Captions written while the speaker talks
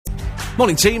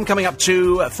Morning team, coming up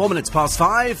to 4 minutes past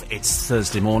 5. It's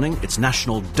Thursday morning. It's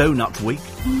National Donut Week.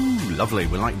 Ooh, lovely.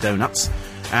 We like donuts.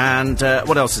 And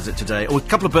what else is it today? Oh, a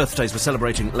couple of birthdays we're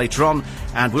celebrating later on.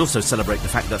 And we also celebrate the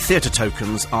fact that theatre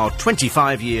tokens are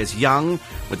 25 years young,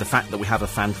 with the fact that we have a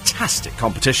fantastic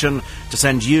competition to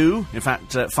send you, in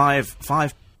fact, five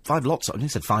lots. I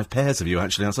said 5 pairs of you,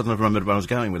 actually. I suddenly remembered where I was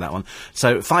going with that one.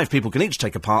 So 5 people can each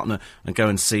take a partner and go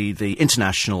and see the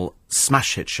international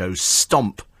smash hit show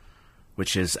Stomp,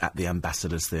 which is at the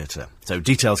Ambassadors Theatre. So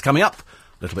details coming up a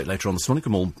little bit later on this morning.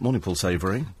 Good morning, Paul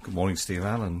Savoury. Good morning, Steve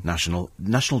Allen. National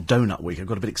Donut Week. I've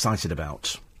got a bit excited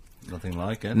about. Nothing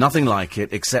like it. Nothing like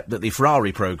it, except that the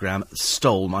Ferrari programme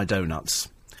stole my donuts.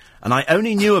 And I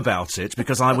only knew about it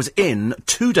because I was in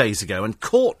 2 days ago, and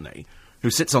Courtney,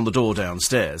 who sits on the door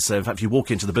downstairs, so in fact if you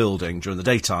walk into the building during the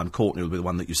daytime, Courtney will be the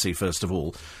one that you see first of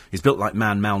all. He's built like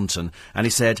Man Mountain, and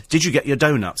he said, "Did you get your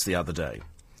donuts the other day?"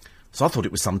 So I thought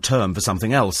it was some term for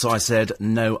something else, so I said,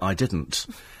 "No, I didn't."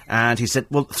 And he said,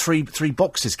 "Well, three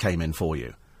boxes came in for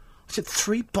you." I said,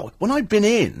 3 boxes? When I'd been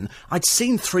in, I'd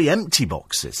seen 3 empty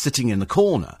boxes sitting in the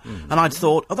corner, and I'd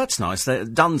thought, oh, that's nice, the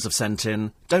Duns have sent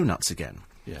in donuts again.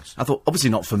 Yes. I thought, obviously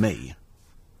not for me.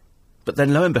 But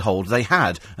then, lo and behold, they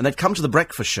had, and they'd come to the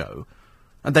breakfast show,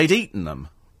 and they'd eaten them.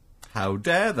 How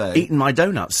dare they? Eaten my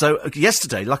donuts. So,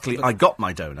 yesterday, luckily, I got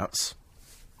my donuts.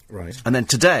 Right. And then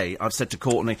today, I've said to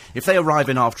Courtney, if they arrive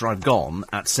in after I've gone,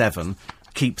 at 7,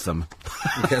 keep them.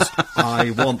 Because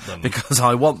I want them. Because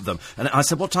I want them. And I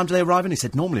said, what time do they arrive in? He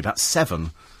said, normally about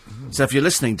 7. So if you're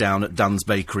listening down at Dunn's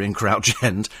Bakery in Crouch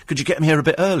End, could you get them here a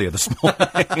bit earlier this morning?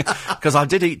 Because I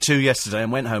did eat 2 yesterday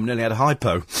and went home and nearly had a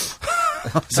hypo.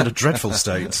 I was in a dreadful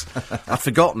state. I'd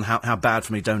forgotten how bad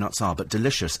for me donuts are, but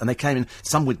delicious. And they came in,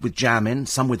 some with jam in,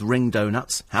 some with ring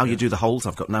donuts. How you do the holes,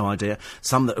 I've got no idea.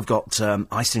 Some that have got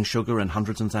icing sugar and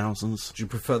hundreds and thousands. Do you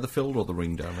prefer the filled or the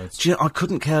ring donuts? Do you know, I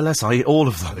couldn't care less. I eat all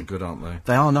of them. They're good, aren't they?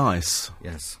 They are nice.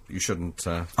 Yes. You shouldn't...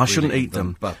 I shouldn't eat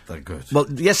them. But they're good.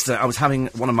 Well, yesterday I was having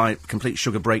one of my complete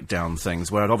sugar breakdown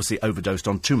things where I'd obviously overdosed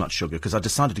on too much sugar because I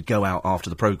decided to go out after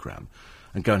the programme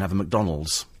and go and have a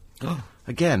McDonald's.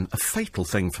 Again, a fatal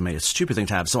thing for me, a stupid thing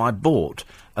to have. So I bought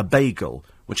a bagel,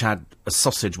 which had a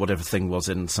sausage, whatever thing was,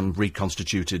 in some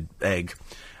reconstituted egg.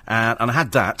 And I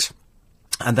had that,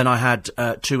 and then I had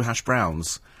 2 hash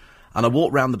browns. And I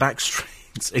walked round the back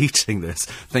streets eating this,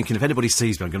 thinking if anybody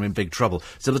sees me, I'm going to be in big trouble.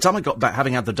 So by the time I got back,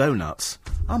 having had the donuts,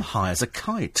 I'm high as a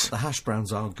kite. The hash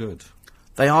browns are good.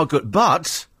 They are good,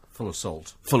 but... Full of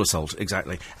salt. Full of salt,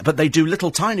 exactly. But they do little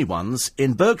tiny ones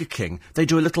in Burger King. They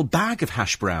do a little bag of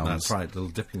hash browns. That's right, little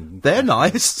dipping... They're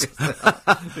nice.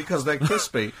 Because they're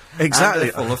crispy. Exactly.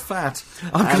 And they're full of fat.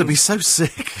 I'm going to be so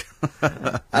sick.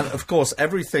 And, of course,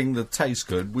 everything that tastes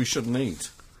good, we shouldn't eat.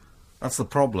 That's the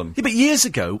problem. Yeah, but years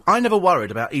ago, I never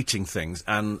worried about eating things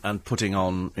and putting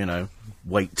on,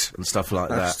 weight and stuff like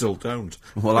that. I still don't.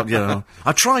 Well,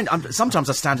 I try and... sometimes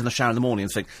I stand in the shower in the morning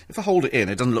and think, if I hold it in,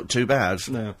 it doesn't look too bad.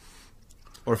 No.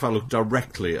 Or if I look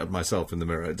directly at myself in the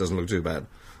mirror, it doesn't look too bad.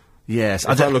 Yes.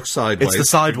 If I look sideways... It's the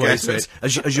sideways bit.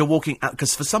 As you're walking out...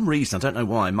 Because for some reason, I don't know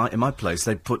why, in my place,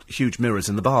 they put huge mirrors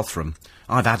in the bathroom.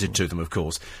 I've added to them, of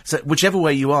course. So whichever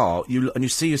way you are, you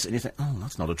see us and you think, oh,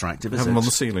 that's not attractive, is Have it? them on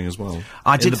the ceiling as well.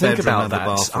 I did think about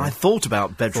that. I thought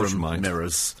about bedroom Fortune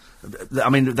mirrors. I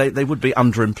mean, they would be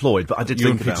underemployed, but I did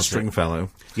think about it. Peter Stringfellow.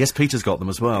 Yes, Peter's got them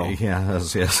as well. Yeah,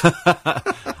 yes.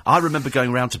 I remember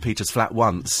going round to Peter's flat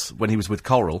once when he was with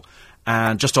Coral,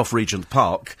 and just off Regent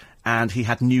Park, and he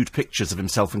had nude pictures of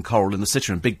himself and Coral in the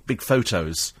sitting room, big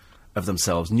photos of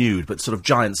themselves, nude, but sort of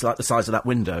giants, like the size of that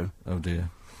window. Oh,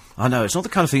 dear. I know, it's not the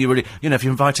kind of thing you really... if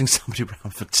you're inviting somebody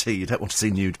round for tea, you don't want to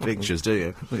see nude pictures, do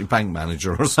you? Like bank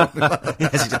manager or something like that.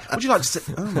 Yes, would you like to sit...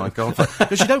 Oh, my God.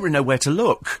 Because you don't really know where to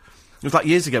look. It was like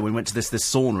years ago we went to this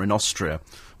sauna in Austria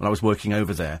when I was working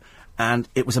over there, and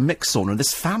it was a mixed sauna, and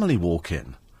this family walk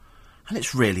in. And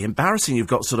it's really embarrassing. You've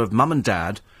got sort of mum and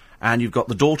dad, and you've got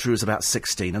the daughter who's about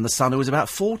 16 and the son who was about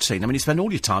 14. I mean, you spend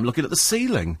all your time looking at the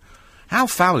ceiling. How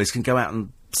families can go out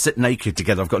and sit naked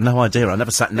together, I've got no idea. I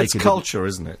never sat naked... It's culture,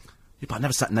 isn't it? Yeah, but I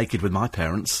never sat naked with my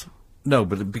parents. No,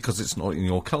 but because it's not in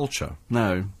your culture.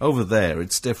 No. Over there,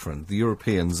 it's different. The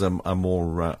Europeans are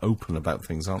more open about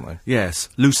things, aren't they? Yes.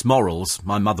 Loose morals,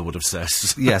 my mother would have said.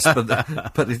 Yes,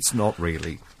 but it's not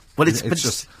really. Well,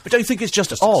 but don't you think it's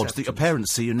just odd that your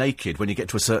parents see you naked when you get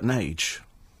to a certain age?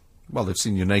 Well, they've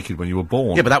seen you naked when you were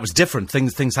born. Yeah, but that was different.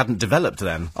 Things hadn't developed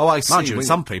then. Oh, I see. Mind you, in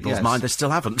some people's mind, they still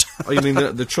haven't. Oh, you mean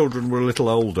the children were a little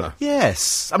older?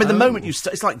 Yes. I mean, the moment you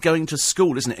it's like going to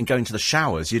school, isn't it, and going to the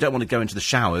showers. You don't want to go into the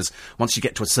showers once you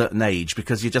get to a certain age,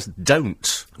 because you just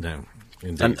don't. No,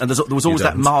 indeed. And there was always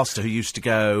that master who used to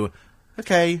go,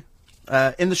 OK,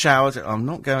 in the shower. I'm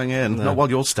not going in. No. Not while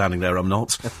you're standing there, I'm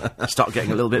not. Start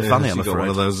getting a little bit funny, I'm you've afraid. got one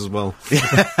of those as well.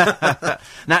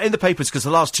 Now, in the papers, because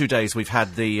the last 2 days we've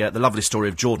had the lovely story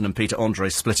of Jordan and Peter Andre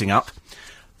splitting up.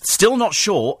 Still not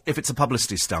sure if it's a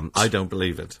publicity stunt. I don't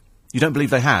believe it. You don't believe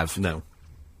they have? No.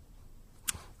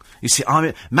 You see,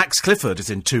 Max Clifford is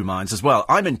in two minds as well.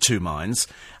 I'm in two minds,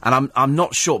 and I'm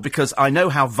not sure, because I know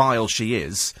how vile she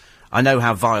is. I know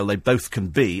how vile they both can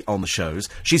be on the shows.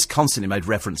 She's constantly made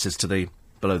references to the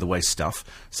below-the-waist stuff,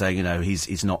 saying, you know,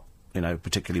 he's not, you know,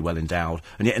 particularly well endowed.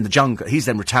 And yet in the jungle, he's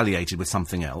then retaliated with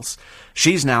something else.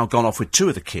 She's now gone off with two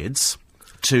of the kids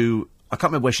to... I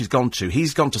can't remember where she's gone to.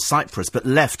 He's gone to Cyprus, but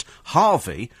left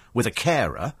Harvey with a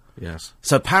carer. Yes.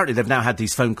 So apparently they've now had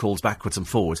these phone calls backwards and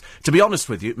forwards. To be honest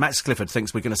with you, Max Clifford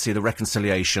thinks we're going to see the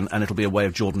reconciliation and it'll be a way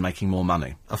of Jordan making more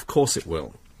money. Of course it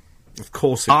will. Of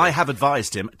course it will. I have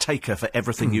advised him, take her for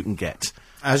everything you can get.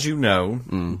 As you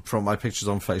know, from my pictures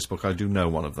on Facebook, I do know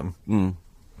one of them.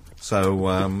 So,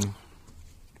 I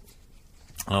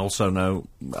also know...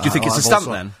 Do you think it's a stunt,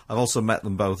 then? I've also met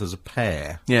them both as a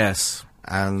pair. Yes.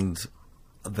 And...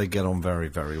 they get on very,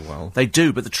 very well. They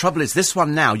do, but the trouble is, this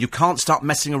one now, you can't start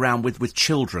messing around with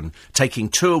children, taking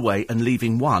two away and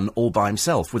leaving one all by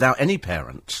himself, without any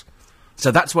parent.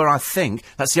 So that's where I think,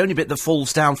 that's the only bit that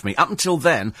falls down for me. Up until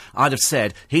then, I'd have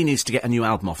said, he needs to get a new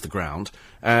album off the ground.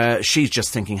 She's just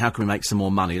thinking, how can we make some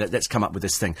more money? Let's come up with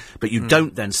this thing. But you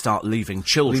don't then start leaving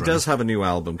children. Well, he does have a new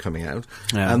album coming out,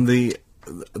 Yeah. and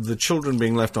the children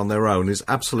being left on their own is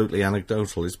absolutely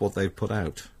anecdotal, is what they've put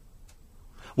out.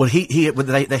 Well,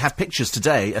 they have pictures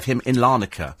today of him in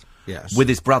Larnaca. Yes. With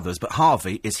his brothers, but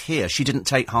Harvey is here. She didn't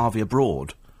take Harvey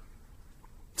abroad.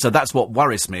 So that's what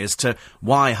worries me as to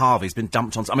why Harvey's been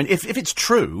dumped on... I mean, if it's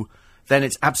true, then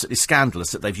it's absolutely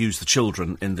scandalous that they've used the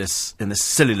children in this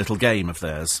silly little game of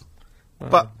theirs.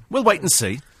 But we'll wait and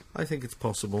see. I think it's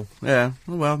possible. Yeah,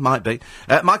 well, might be.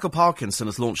 Michael Parkinson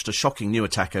has launched a shocking new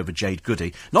attack over Jade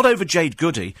Goody. Not over Jade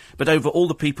Goody, but over all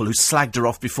the people who slagged her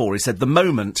off before. He said the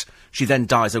moment she then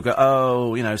dies, they'll go,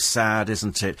 oh, you know, sad,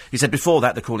 isn't it? He said before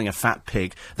that they're calling her fat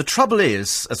pig. The trouble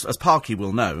is, as Parky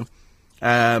will know,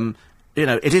 you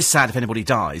know, it is sad if anybody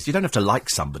dies. You don't have to like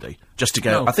somebody just to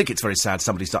go, No. I think it's very sad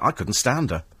somebody's died. I couldn't stand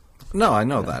her. No, I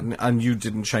know that, and you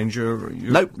didn't change your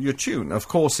Nope. your tune. Of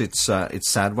course, it's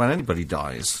sad when anybody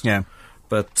dies. Yeah.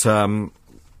 But you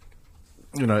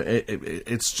know,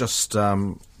 it's just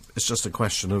a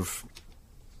question of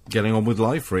getting on with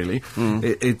life, really.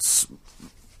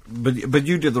 But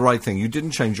you did the right thing. You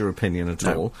didn't change your opinion at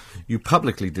No. all. You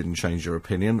publicly didn't change your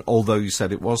opinion, although you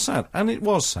said it was sad, and it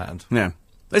was sad. Yeah.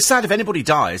 It's sad if anybody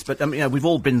dies, but, you know, we've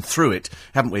all been through it,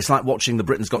 haven't we? It's like watching the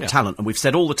Britain's Got Talent, and we've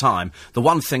said all the time, the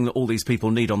one thing that all these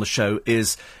people need on the show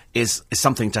is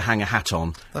something to hang a hat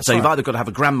on. That's so you've right. either got to have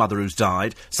a grandmother who's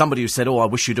died, somebody who said, oh, I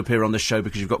wish you'd appear on this show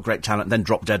because you've got great talent, then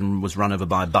dropped dead and was run over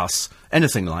by a bus.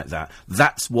 Anything like that.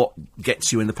 That's what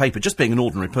gets you in the paper. Just being an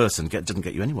ordinary person doesn't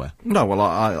get you anywhere. No, well,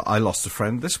 I lost a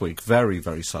friend this week, very,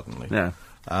 very suddenly. Yeah.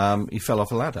 He fell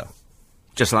off a ladder.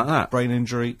 Just like that. Brain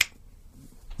injury,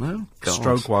 Oh, God.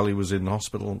 stroke while he was in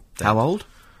hospital. How old?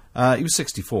 He was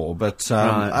 64, but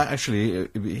Right. actually,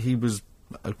 he was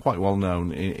quite well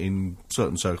known in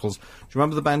certain circles. Do you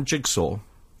remember the band Jigsaw?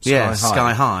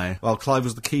 Sky High. Well, Clive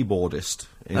was the keyboardist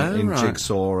in right.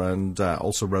 Jigsaw and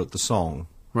also wrote the song.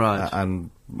 Right. And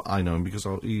I know him because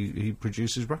he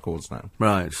produces records now.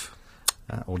 Right.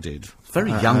 Or did.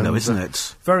 Very young, though, and, isn't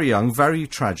it? Very young, very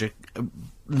tragic.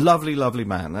 Lovely, lovely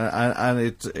man. And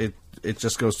it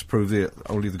just goes to prove that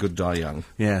only the good die young.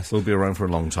 Yes. We'll be around for a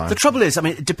long time. The trouble is, I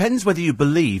mean, it depends whether you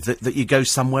believe that you go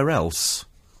somewhere else.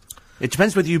 It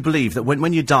depends whether you believe that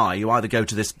when you die, you either go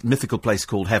to this mythical place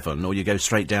called heaven, or you go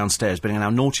straight downstairs, depending on how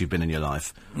naughty you've been in your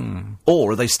life.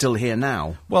 Or are they still here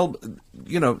now? Well,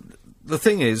 you know, the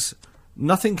thing is,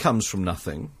 nothing comes from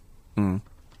nothing,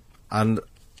 and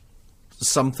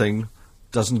something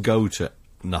doesn't go to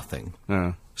nothing.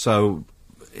 Yeah. So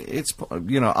it's,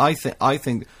 you know, I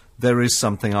think there is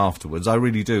something afterwards. I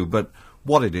really do, but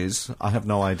what it is, I have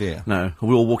no idea. No,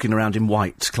 we're all walking around in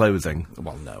white clothing.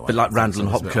 Well, no. A bit like Randall and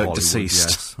Hopkirk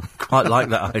deceased. Quite like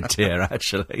that idea,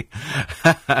 actually.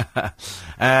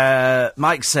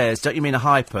 Mike says, don't you mean a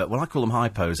hyper? Well, I call them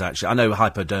hypos, actually. I know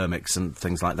hypodermics and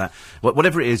things like that.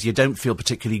 Whatever it is, you don't feel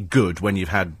particularly good when you've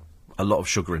had a lot of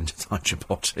sugar inside your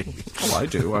body. Oh, I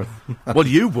do. Well,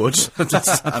 you would.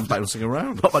 I'm bouncing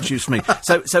around. Not much use for me.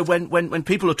 So when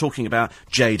people are talking about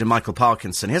Jade and Michael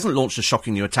Parkinson, he hasn't launched a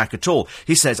shocking new attack at all.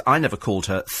 He says, I never called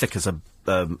her thick as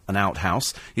an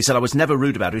outhouse. He said, I was never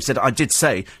rude about her. He said, I did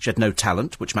say she had no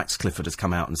talent, which Max Clifford has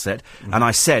come out and said. And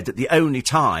I said that the only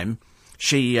time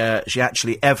she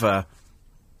actually ever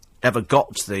ever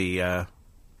got the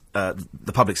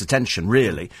public's attention,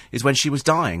 really, is when she was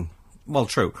dying. Well,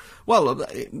 true. Well,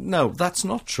 no, that's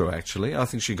not true, actually. I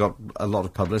think she got a lot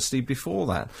of publicity before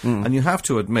that. And you have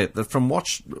to admit that from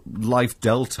Life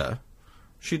Delta,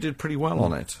 she did pretty well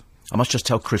on it. I must just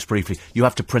tell Chris briefly, you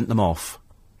have to print them off.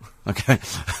 OK?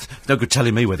 No good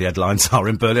telling me where the headlines are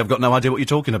in Burley. I've got no idea what you're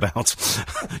talking about.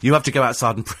 You have to go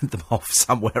outside and print them off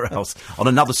somewhere else, on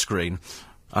another screen,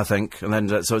 I think, and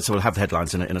then so we'll have the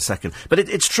headlines in a second. But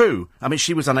it's true. I mean,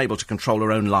 she was unable to control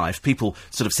her own life. People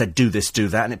sort of said, do this, do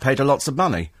that, and it paid her lots of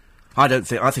money. I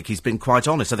think he's been quite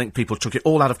honest. I think people took it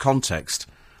all out of context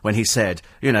when he said,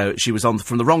 you know, she was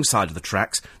from the wrong side of the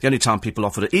tracks. The only time people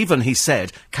offered it, even he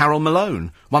said, Carol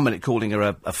Malone, 1 minute calling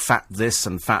her a fat this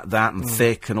and fat that and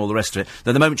thick and all the rest of it.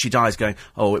 Then the moment she dies going,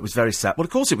 oh, it was very sad. Well,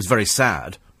 of course it was very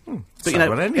sad. But, you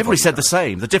know, everybody said the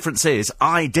same. The difference is,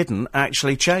 I didn't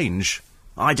actually change.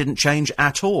 I didn't change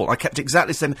at all. I kept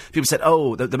exactly the same. People said,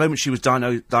 oh, the moment she was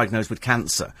diagnosed with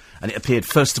cancer, and it appeared,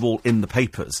 first of all, in the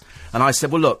papers. And I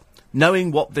said, well, look,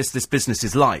 knowing what this business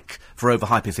is like for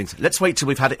overhyping things, let's wait till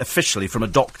we've had it officially from a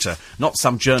doctor, not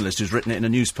some journalist who's written it in a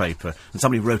newspaper. And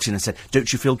somebody wrote in and said,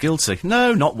 don't you feel guilty?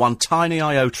 No, not one tiny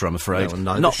iota, I'm afraid.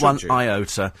 No, not one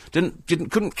iota.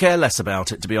 Couldn't care less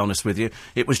about it, to be honest with you.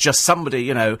 It was just somebody,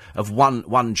 you know, of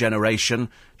one generation.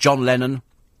 John Lennon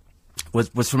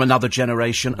was from another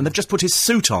generation, and they've just put his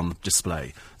suit on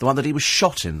display, the one that he was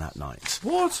shot in that night.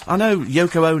 What? I know,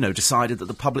 Yoko Ono decided that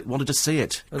the public wanted to see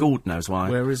it. God knows why.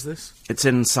 Where is this? It's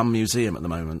in some museum at the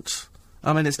moment.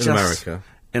 I mean, it's in just... America?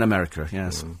 In America,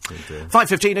 yes.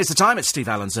 5:15 is the time. It's Steve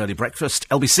Allen's Early Breakfast,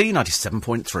 LBC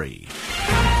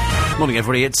 97.3. Morning,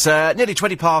 everybody. It's nearly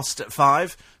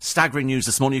 5:20. Staggering news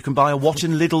this morning. You can buy a what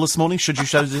in Lidl this morning, should you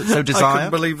so desire. I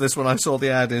couldn't believe this when I saw the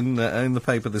ad in the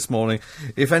paper this morning.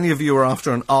 If any of you are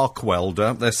after an arc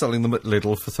welder, they're selling them at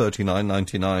Lidl for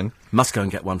 $39.99. Must go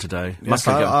and get one today. Yes,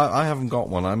 I haven't got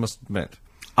one, I must admit.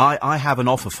 I have an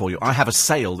offer for you. I have a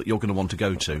sale that you're going to want to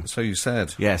go to. So you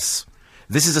said. Yes.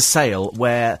 This is a sale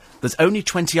where there's only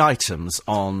 20 items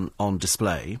on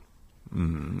display.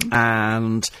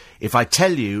 And if I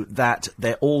tell you that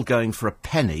they're all going for a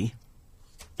penny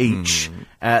each,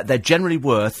 they're generally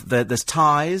worth... There's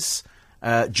ties,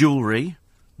 jewellery,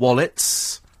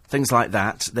 wallets, things like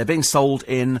that. They're being sold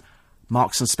in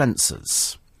Marks and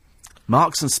Spencer's.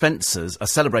 Marks and Spencer's are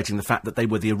celebrating the fact that they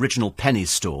were the original penny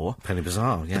store. Penny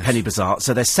Bazaar, yes. The Penny Bazaar.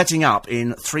 So they're setting up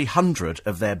in 300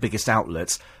 of their biggest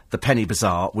outlets the Penny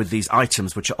Bazaar with these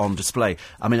items which are on display.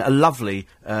 I mean, a lovely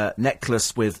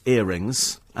necklace with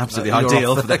earrings. Absolutely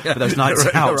ideal for those nights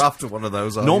out. You're after one of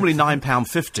those, normally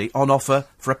 £9.50, on offer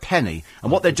for a penny.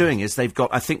 And what they're doing is they've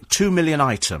got, I think, 2 million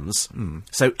items.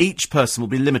 So each person will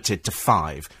be limited to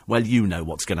 5. Well, you know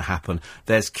what's going to happen.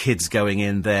 There's kids going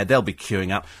in there. They'll be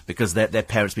queuing up because their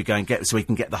parents will be going, so we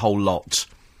can get the whole lot.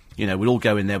 You know, we'll all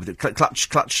go in there with the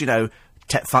clutch, you know,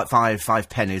 five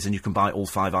pennies, and you can buy all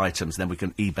 5 items. Then we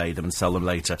can eBay them and sell them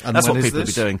later. And that's what when people will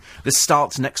be doing. This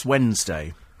starts next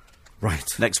Wednesday. Right.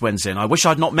 Next Wednesday, and I wish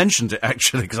I'd not mentioned it,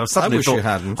 actually, because I suddenly wish thought, you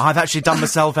hadn't. I've actually done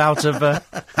myself out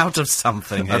of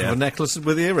something here. Out of a necklace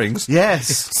with earrings.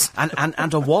 Yes,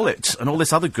 and a wallet, and all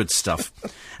this other good stuff.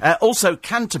 Also,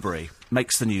 Canterbury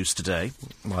makes the news today.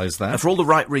 Why is that? For all the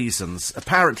right reasons.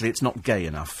 Apparently, it's not gay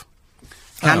enough.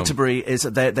 Canterbury is...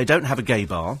 They don't have a gay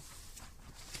bar.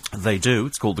 They do.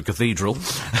 It's called the Cathedral.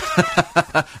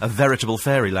 A veritable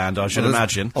fairyland, I should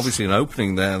imagine. Obviously an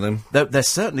opening there, then. There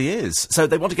certainly is. So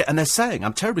they want to get... And they're saying,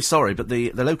 I'm terribly sorry, but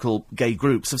the local gay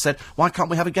groups have said, why can't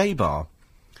we have a gay bar?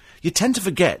 You tend to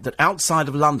forget that outside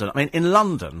of London... I mean, in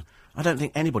London, I don't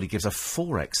think anybody gives a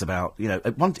forex about, you know...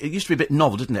 It used to be a bit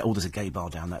novel, didn't it? Oh, there's a gay bar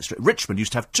down that street. Richmond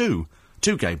used to have two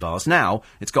gay bars. Now,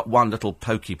 it's got one little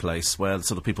pokey place where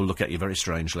sort of people look at you very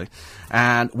strangely.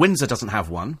 And Windsor doesn't have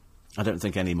one. I don't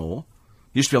think anymore.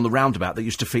 Used to be on the roundabout that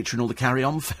used to feature in all the Carry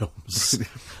On films.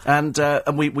 and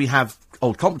we have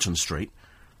Old Compton Street.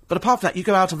 But apart from that, you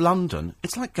go out of London,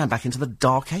 it's like going back into the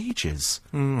Dark Ages.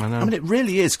 I know. I mean, it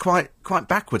really is quite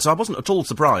backwards. I wasn't at all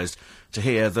surprised to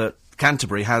hear that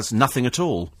Canterbury has nothing at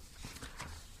all.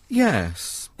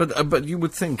 Yes, but you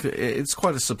would think it's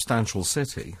quite a substantial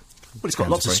city. Well, it's got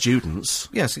lots of students.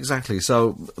 Yes, exactly.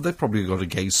 So they've probably got a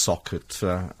gay sock at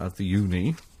the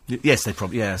uni. Yes, they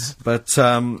probably, yes. But,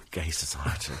 gay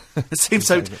society. It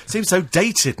seems so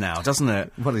dated now, doesn't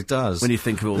it? Well, it does. When you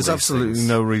think of all There's these absolutely things.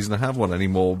 no reason to have one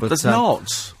anymore. But, There's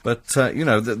not. But, you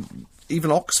know,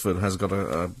 even Oxford has got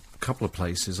a couple of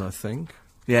places, I think.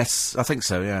 Yes, I think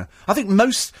so, yeah. I think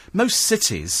most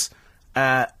cities...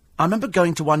 I remember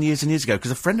going to one years and years ago,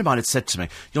 because a friend of mine had said to me,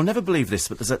 you'll never believe this,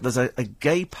 but there's a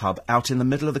gay pub out in the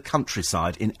middle of the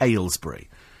countryside in Aylesbury.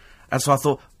 And so I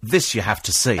thought, this you have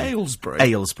to see.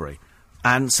 Aylesbury.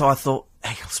 And so I thought,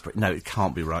 Aylesbury, no, it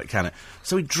can't be right, can it?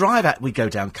 So we go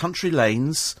down country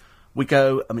lanes, we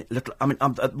go,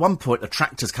 at one point a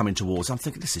tractor's coming towards us. I'm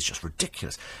thinking, this is just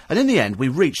ridiculous. And in the end, we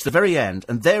reach the very end,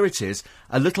 and there it is,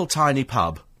 a little tiny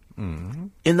pub.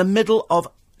 In the middle of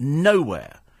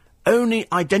nowhere. Only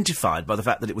identified by the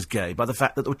fact that it was gay, by the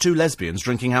fact that there were two lesbians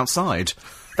drinking outside.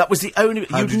 That was the only...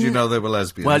 How did you know they were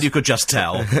lesbians? Well, you could just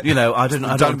tell. You know, I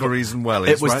didn't... Dungarees and wellies,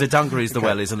 It was right? the dungarees, the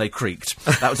wellies, and they creaked.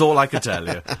 That was all I could tell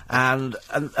you. And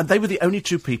they were the only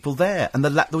two people there. And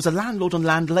there was a landlord and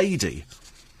landlady.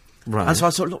 Right. And so I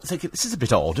sort of thinking, this is a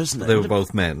bit odd, isn't it? They were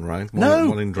both men, right? No,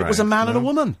 one in drag. it was a man and a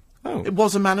woman. Oh. It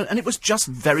was a man, and it was just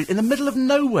very... in the middle of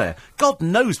nowhere. God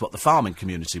knows what the farming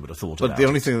community would have thought about it. But the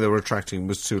only thing they were attracting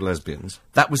was two lesbians.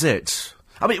 That was it.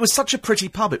 I mean, it was such a pretty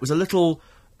pub. It was a little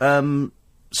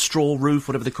straw roof,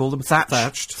 whatever they call them.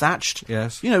 Thatched.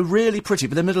 Yes. You know, really pretty,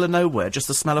 but in the middle of nowhere, just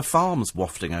the smell of farms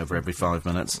wafting over every 5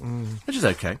 minutes. Which is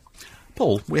okay.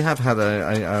 Paul? We have had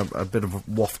a bit of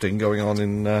wafting going on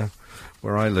in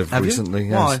where I live recently.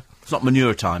 You? Yes. Why? It's not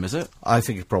manure time, is it? I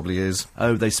think it probably is.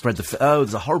 Oh, they spread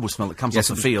there's a horrible smell that comes off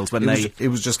the fields when it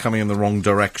was just coming in the wrong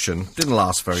direction. Didn't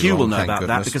last very long, Hugh will know thank about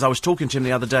goodness. that, because I was talking to him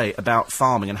the other day about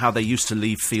farming and how they used to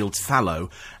leave fields fallow,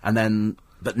 and then...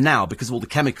 But now, because of all the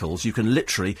chemicals, you can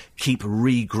literally keep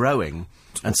regrowing.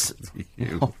 And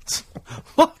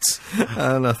What?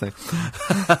 Nothing.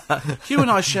 Hugh and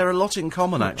I share a lot in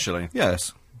common, actually.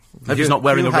 Yes. Hope he's not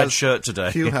wearing a red shirt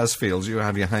today. Hugh has fields, you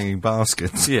have your hanging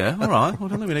baskets. Yeah, all right. Well,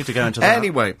 I don't think we need to go into that.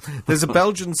 Anyway, there's a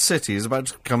Belgian city is about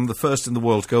to become the first in the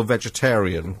world to go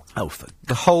vegetarian. Oh,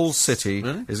 the whole city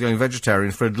is going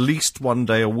vegetarian for at least 1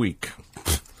 day a week.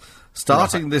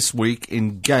 Starting this week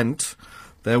in Ghent,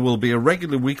 there will be a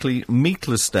regular weekly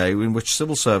meatless day in which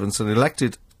civil servants and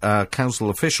elected council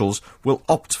officials will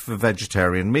opt for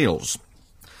vegetarian meals.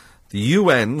 The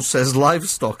UN says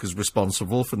livestock is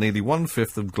responsible for nearly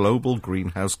 1/5 of global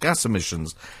greenhouse gas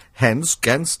emissions. Hence,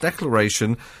 Ghent's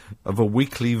declaration of a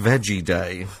weekly veggie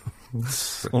day.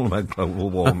 It's all about global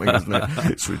warming, isn't it?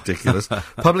 It's ridiculous.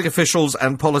 Public officials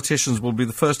and politicians will be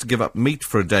the first to give up meat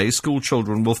for a day. School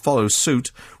children will follow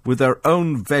suit with their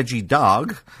own veggie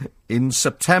dog in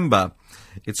September.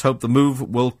 It's hoped the move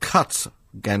will cut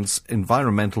Ghent's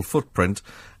environmental footprint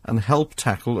and help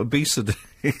tackle obesity.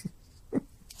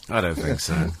 I don't think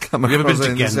so. Have you ever been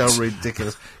to Ghent? So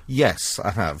ridiculous. Yes, I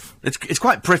have. It's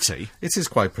quite pretty. It is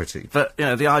quite pretty. But, you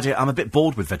know, the idea... I'm a bit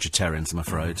bored with vegetarians, I'm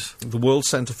afraid. The World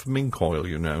Centre for Mink Oil,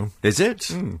 you know. Is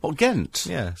it? What, Ghent?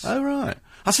 Yes. Oh, right.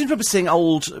 I seem to remember seeing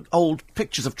old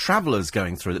pictures of travellers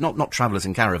going through it. Not travellers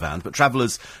in caravans, but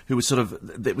travellers who were sort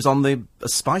of... It was on the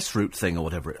spice route thing or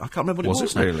whatever. I can't remember what it was.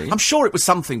 Was it really? I'm sure it was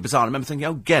something bizarre. I remember thinking,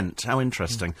 oh, Ghent, how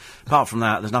interesting. Apart from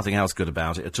that, there's nothing else good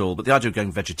about it at all. But the idea of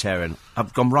going vegetarian,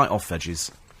 I've gone right off veggies.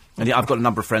 And yeah, I've got a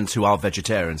number of friends who are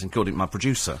vegetarians, including my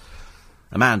producer,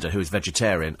 Amanda, who is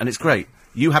vegetarian. And it's great.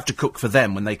 You have to cook for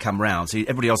them when they come round. So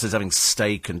everybody else is having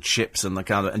steak and chips and the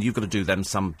kind of, and you've got to do them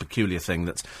some peculiar thing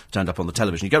that's turned up on the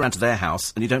television. You go round to their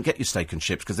house and you don't get your steak and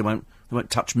chips because they won't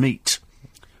touch meat,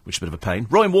 which is a bit of a pain.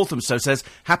 Roy in Walthamstow says,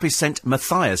 Happy St.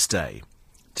 Matthias Day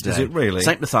today. Is it really?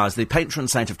 St. Matthias, the patron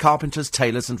saint of carpenters,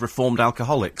 tailors and reformed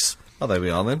alcoholics. Oh, there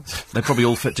we are then. They probably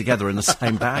all fit together in the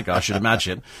same bag, I should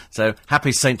imagine. So,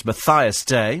 Happy St. Matthias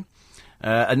Day.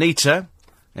 Anita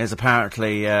is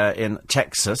apparently in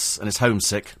Texas and is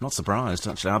homesick. Not surprised,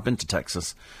 actually. I've been to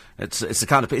Texas. It's the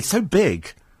kind of... It's so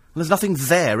big. And there's nothing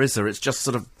there, is there? It's just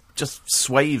sort of... just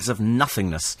swathes of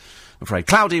nothingness, I'm afraid.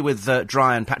 Cloudy with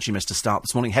dry and patchy mist to start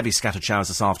this morning. Heavy scattered showers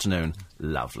this afternoon.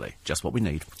 Lovely. Just what we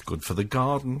need. Good for the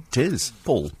garden. It is.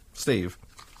 Paul. Steve.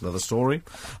 Another story.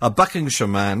 A Buckinghamshire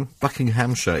man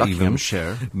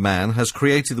has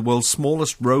created the world's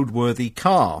smallest roadworthy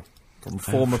car. From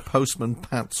former postman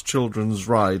Pat's children's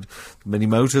ride. The Mini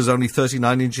Motor is only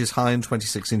 39 inches high and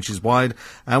 26 inches wide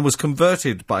and was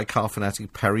converted by car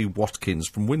fanatic Perry Watkins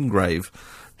from Wingrave.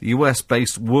 The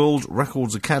US-based World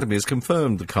Records Academy has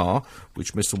confirmed the car,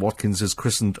 which Mr. Watkins has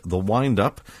christened the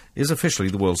Wind-Up, is officially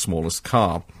the world's smallest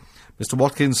car. Mr.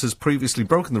 Watkins has previously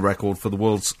broken the record for the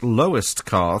world's lowest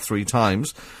car 3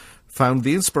 times, found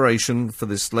the inspiration for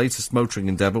this latest motoring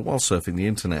endeavour while surfing the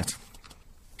internet.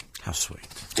 How sweet.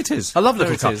 It is. I love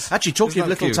little cars. Is. Actually, talking of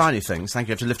little cute? Tiny things, thank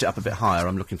you. I have to lift it up a bit higher.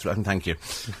 I'm looking through it. Thank you.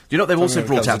 Do you know what they've also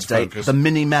brought out today? The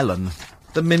Mini Melon.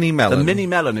 The Mini Melon. The Mini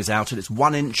Melon is out and it's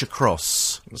 1 inch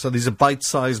across. So these are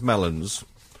bite-sized melons.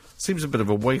 Seems a bit of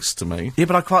a waste to me. Yeah,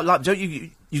 but I quite like... Don't you...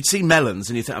 you'd see melons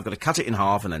and you think, I've got to cut it in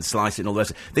half and then slice it and all the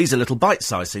rest. These are little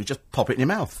bite-sized, so you just pop it in your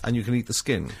mouth. And you can eat the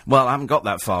skin. Well, I haven't got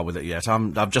that far with it yet.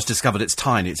 I've just discovered it's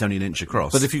tiny. It's only an inch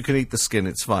across. But if you can eat the skin,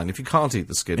 it's fine. If you can't eat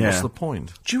the skin, what's the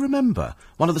point? Do you remember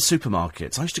one of the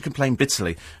supermarkets? I used to complain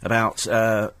bitterly about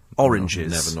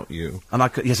oranges. Never, not you.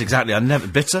 And yes, exactly. I never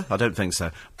bitter. I don't think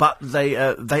so. But they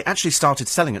actually started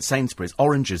selling at Sainsbury's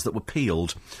oranges that were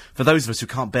peeled. For those of us who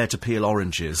can't bear to peel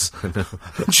oranges, I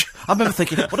remember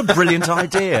thinking, what a brilliant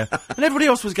idea! And everybody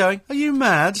else was going, "Are you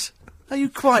mad? Are you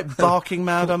quite barking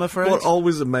mad? I'm afraid." What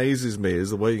always amazes me is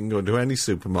the way you can go into any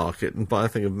supermarket and buy a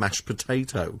thing of mashed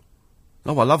potato.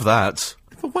 Oh, I love that.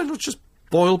 But why not just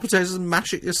boil potatoes and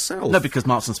mash it yourself? No, because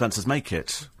Marks and Spencer's make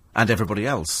it. And everybody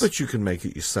else. But you can make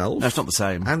it yourself. No, it's not the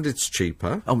same. And it's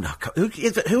cheaper. Oh, no.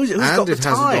 Who's got the time? And it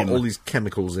hasn't got all these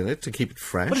chemicals in it to keep it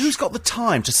fresh. But who's got the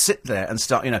time to sit there and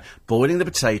start, boiling the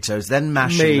potatoes, then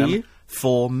mashing them?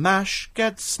 For mash,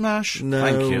 get smash. No.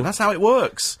 Thank you. That's how it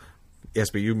works. Yes,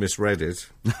 but you misread it.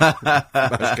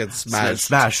 Mash gets smashed.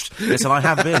 Smashed. Yes, and I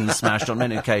have been smashed on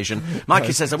many occasions.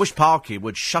 Mikey says, I wish Parky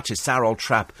would shut his sour old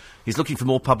trap. He's looking for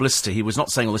more publicity. He was not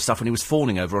saying all this stuff when he was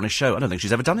fawning over on his show. I don't think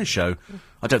she's ever done his show.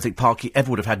 I don't think Parky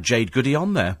ever would have had Jade Goody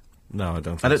on there. No, I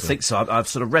don't think so. I don't think so. I've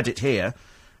sort of read it here,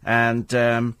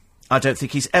 and I don't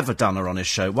think he's ever done her on his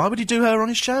show. Why would he do her on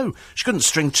his show? She couldn't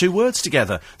string two words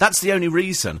together. That's the only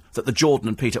reason that the Jordan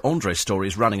and Peter Andre story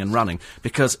is running and running,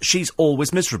 because she's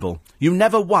always miserable. You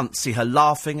never once see her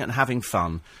laughing and having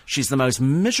fun. She's the most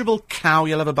miserable cow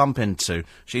you'll ever bump into.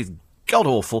 She's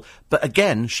god-awful, but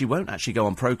again, she won't actually go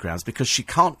on programmes because she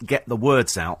can't get the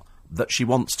words out that she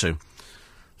wants to.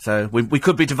 So we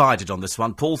could be divided on this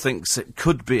one. Paul thinks it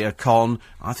could be a con.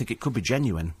 I think it could be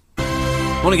genuine.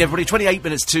 Morning, everybody. 28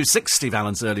 minutes to 6. Steve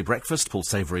Allen's early breakfast. Paul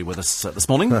Savoury with us this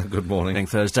morning. Good morning. Being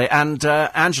Thursday. And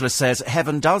Angela says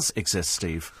heaven does exist,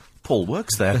 Steve. Paul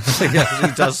works there. Yes,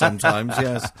 he does sometimes,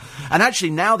 yes. And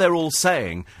actually, now they're all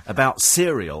saying about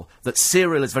cereal, that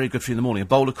cereal is very good for you in the morning. A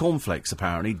bowl of cornflakes,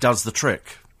 apparently, does the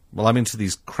trick. Well, I'm into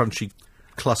these crunchy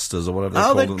clusters or whatever they're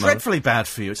called. Oh, they're dreadfully bad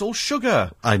for you. It's all sugar.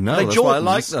 I know, that's why I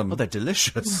like them. Oh, they're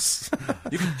delicious.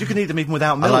 you can eat them even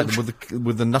without milk. I like them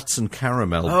with the nuts and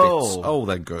caramel bits. Oh,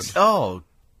 they're good. Oh,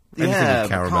 anything with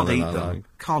caramel can't eat in, them.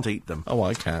 Can't eat them. Oh,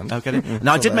 I can. Okay.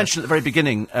 Now, I did mention at the very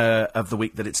beginning of the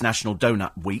week that it's National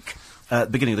Donut Week.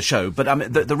 Beginning of the show, but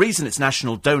the reason it's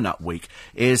National Donut Week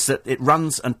is that it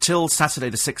runs until Saturday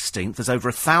the 16th. There's over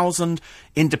 1,000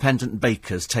 independent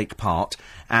bakers take part,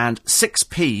 and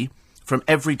 6p from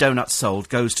every donut sold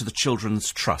goes to the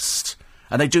Children's Trust.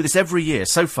 And they do this every year.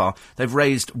 So far, they've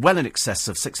raised well in excess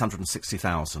of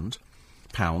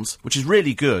 £660,000, which is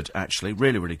really good, actually,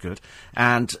 really, really good.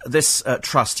 And this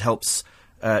trust helps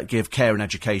give care and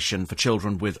education for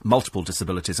children with multiple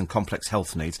disabilities and complex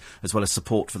health needs, as well as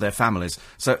support for their families.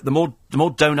 So the more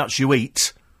donuts you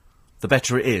eat, the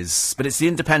better it is. But it's the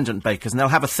independent bakers, and they'll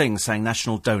have a thing saying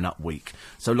National Donut Week.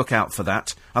 So look out for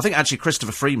that. I think actually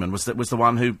Christopher Freeman was the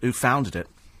one who founded it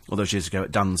all those years ago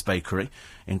at Dunn's Bakery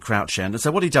in Crouch End. And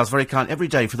so what he does, very kind, every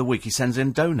day for the week he sends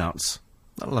in donuts.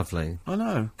 Oh, lovely. I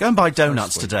know. Go and buy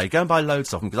donuts today. Go and buy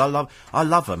loads of them, because I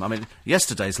love them. I mean,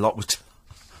 yesterday's lot was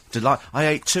I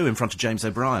ate 2 in front of James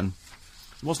O'Brien.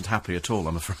 He wasn't happy at all,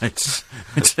 I'm afraid.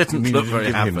 It didn't look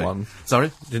very happy. Didn't give him one? Sorry?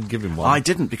 Didn't give him one? I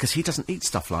didn't, because he doesn't eat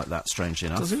stuff like that, strangely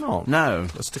enough. Does he not? No.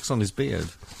 That sticks on his beard.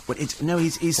 Well,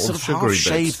 he's sort of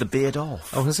half-shaved the beard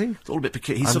off. Oh, has he? It's all a bit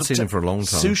peculiar. I haven't seen him for a long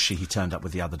time. Sushi he turned up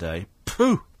with the other day.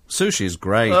 Pooh! Sushi is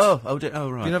great. Oh,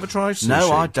 right. You never tried sushi?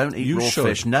 No, I don't eat raw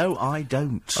fish. No, I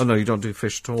don't. Oh, no, you don't do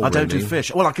fish at all, I don't do really?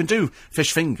 fish. Well, I can do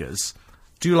fish fingers.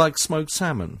 Do you like smoked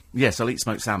salmon? Yes, I'll eat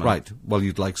smoked salmon. Right. Well,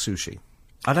 you'd like sushi.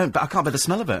 I don't, but I can't bear the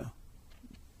smell of it.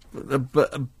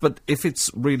 But if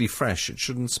it's really fresh, it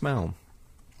shouldn't smell.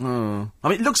 I mean,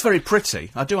 it looks very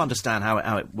pretty. I do understand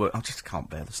how it works. I just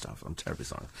can't bear the stuff. I'm terribly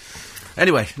sorry.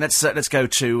 Anyway, let's go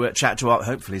to chat to Art.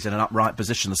 Hopefully he's in an upright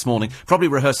position this morning. Probably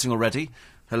rehearsing already.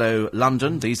 Hello,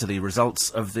 London. These are the results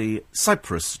of the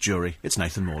Cyprus jury. It's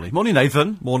Nathan Morley. Morning,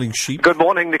 Nathan. Morning, sheep. Good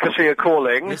morning, Nicosia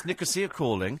calling. Yes, Nicosia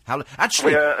calling.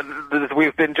 Actually...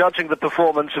 We've been judging the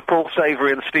performance of Paul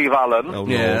Savoury and Steve Allen. Oh,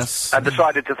 yes. And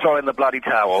decided to throw in the bloody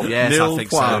towel. Yes, Nil I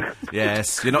think point. so.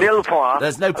 Yes. You're not, Nil point.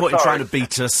 There's no point in trying to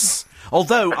beat us.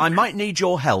 Although, I might need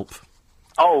your help.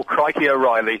 Oh, crikey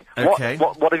O'Reilly. Okay.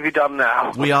 What have you done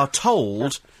now? We are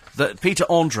told that Peter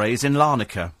Andre is in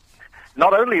Larnaca.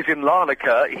 Not only is he in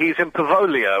Larnaca, he's in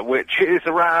Pavolia, which is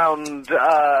around, 10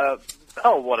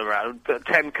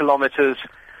 kilometres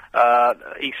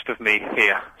east of me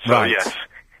here. So, Right. yes.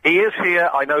 He is here.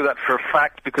 I know that for a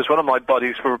fact because one of my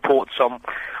buddies reports on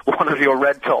one of your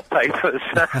red top papers.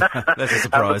 That's a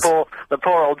surprise. And the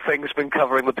poor old thing's been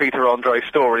covering the Peter Andre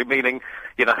story, meaning,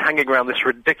 hanging around this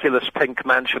ridiculous pink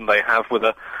mansion they have with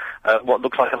what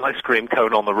looks like an ice cream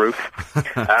cone on the roof.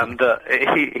 And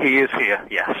he is here,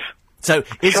 yes. So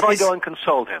should I go and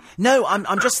console him? No,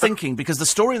 I'm just thinking, because the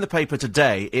story in the paper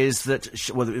today is that,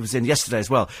 it was in yesterday as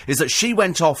well, is that she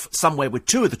went off somewhere with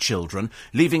two of the children,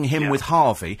 leaving him with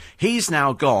Harvey. He's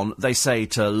now gone, they say,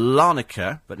 to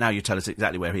Larnaca, but now you tell us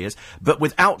exactly where he is, but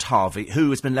without Harvey,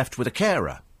 who has been left with a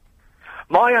carer.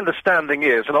 My understanding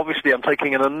is, and obviously I'm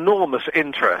taking an enormous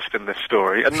interest in this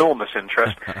story, is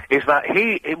that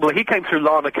he came through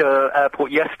Larnaca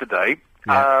Airport yesterday,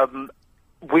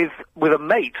 with a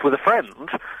mate, with a friend,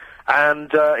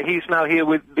 and he's now here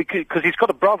because he's got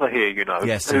a brother here, who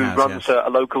runs a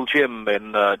local gym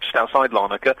in just outside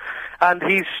Larnaca, and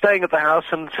he's staying at the house,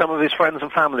 and some of his friends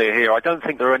and family are here. I don't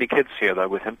think there are any kids here, though,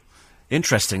 with him.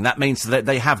 Interesting. That means that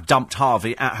they have dumped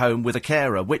Harvey at home with a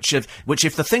carer, which if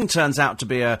the thing turns out to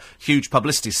be a huge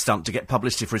publicity stunt to get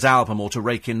publicity for his album or to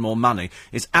rake in more money,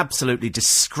 is absolutely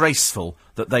disgraceful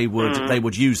that they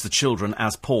would use the children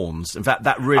as pawns. In fact,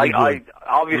 that really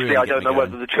obviously really I don't know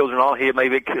whether the children are here.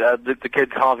 Maybe the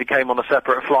kids Harvey came on a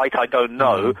separate flight. I don't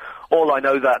know. All I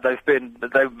know that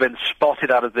they've been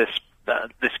spotted out of this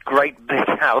great big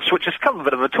house, which has become a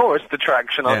bit of a tourist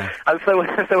attraction. Yeah. If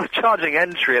they were charging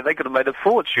entry, they could have made a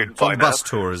fortune by now. On bus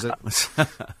tour, is it? Is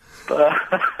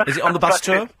it on the bus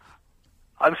tour?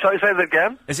 I'm sorry, say that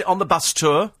again? Is it on the bus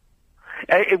tour?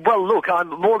 Well, look,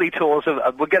 Morley tours,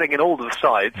 we're getting in all the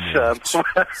sides. If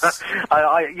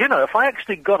I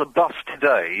actually got a bus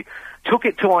today, took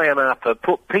it to Ayia Napa,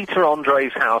 put Peter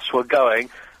Andre's house, we're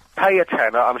going, pay a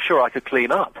tenner, I'm sure I could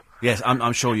clean up. Yes,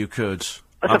 I'm sure you could.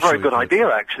 That's a very good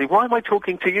idea, actually. Why am I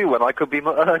talking to you when I could be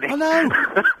earning? Oh, no.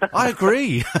 I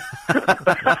agree.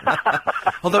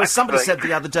 Although, as somebody said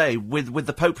the other day, with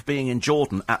the Pope being in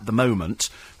Jordan at the moment,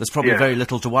 there's probably very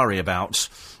little to worry about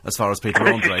as far as Peter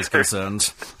Andre is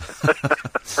concerned.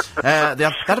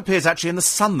 That appears actually in The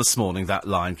Sun this morning, that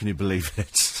line. Can you believe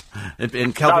it?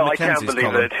 In Kelvin Mackenzie's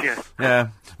column. I can't believe it, Yeah,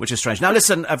 which is strange. Now,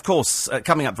 listen, of course,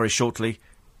 coming up very shortly,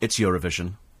 it's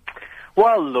Eurovision.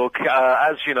 Well, look,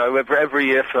 as you know, every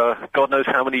year for God knows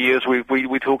how many years we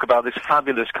talk about this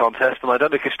fabulous contest, and I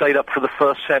don't know if you stayed up for the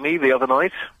first semi the other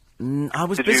night. I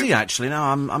was busy, actually. No,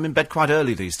 I'm in bed quite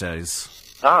early these days.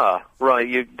 Ah, right.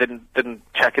 You didn't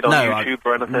check it on YouTube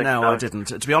or anything? No, I didn't.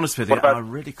 To be honest with you, I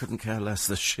really couldn't care less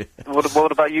this year.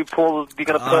 What about you, Paul? Are you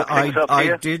going to perk things up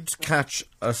here? I did catch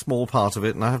a small part of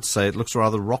it, and I have to say it looks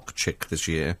rather rock chick this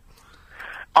year.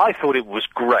 I thought it was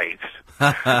great.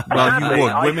 Well, you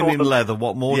would. Women in leather,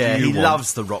 what more do you want? Yeah, he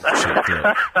loves the rock chick.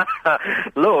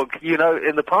 Look,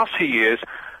 in the past few years,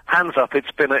 hands up, it's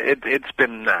been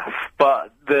naff.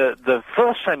 But the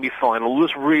first semi-final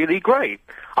was really great.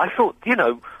 I thought, these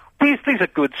are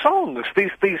good songs. Is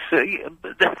this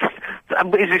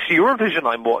Eurovision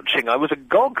I'm watching? I was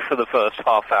agog for the first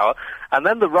half hour, and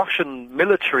then the Russian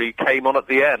military came on at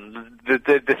the end,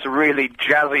 this really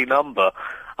jazzy number,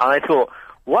 and I thought,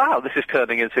 wow, this is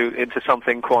turning into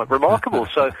something quite remarkable.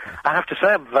 So I have to say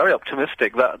I'm very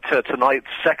optimistic that tonight's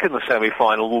second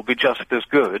semi-final will be just as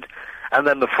good. And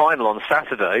then the final on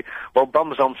Saturday, well,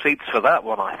 bums on seats for that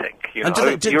one, I think.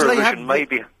 Do they have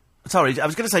maybe... Sorry, I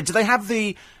was going to say, do they have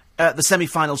the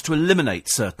semi-finals to eliminate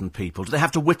certain people? Do they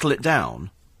have to whittle it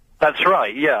down? That's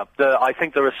right, yeah. I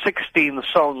think there are 16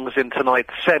 songs in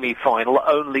tonight's semi-final.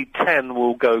 Only 10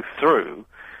 will go through.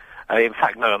 In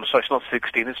fact, no, I'm sorry, it's not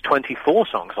 16, it's 24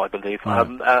 songs, I believe.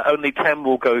 Only 10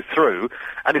 will go through,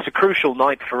 and it's a crucial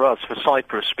night for us, for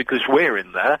Cyprus, because we're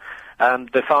in there, and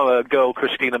if our girl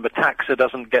Christina Metaxa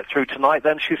doesn't get through tonight,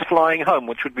 then she's flying home,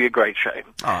 which would be a great shame.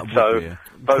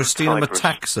 Christina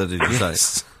Metaxa, did you say?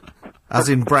 As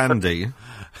in brandy?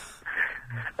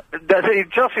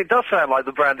 It does sound like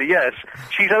the brandy, yes.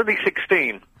 She's only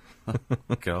 16.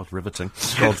 God, riveting.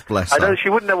 God bless her. I know, she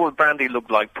wouldn't know what brandy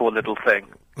looked like, poor little thing.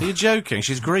 Are you joking?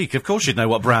 She's Greek. Of course she'd know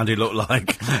what brandy looked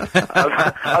like.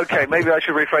 Okay, maybe I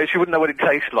should rephrase. She wouldn't know what it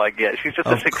tastes like yet. She's just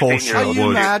a 16-year-old. Are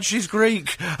you mad? She's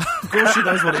Greek. Of course she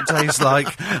knows what it tastes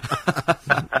like.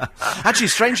 Actually,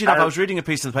 strangely enough, I was reading a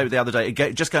piece in the paper the other day,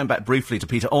 just going back briefly to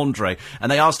Peter Andre,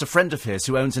 and they asked a friend of his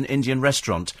who owns an Indian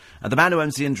restaurant, and the man who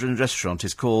owns the Indian restaurant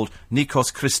is called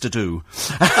Nikos Christodoulou.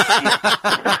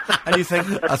 And you think,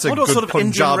 that's a what good sort of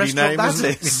Indian Punjabi restaurant name, that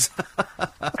isn't is?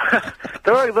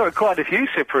 There are quite a few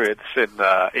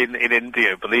Cypriots in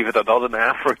India, believe it or not, and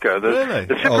Africa. Really?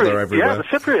 The Cypriot, they're everywhere. Yeah, the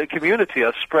Cypriot community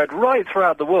has spread right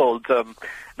throughout the world.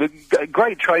 The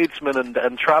great tradesmen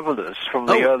and travellers from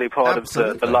the early part of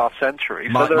the last century.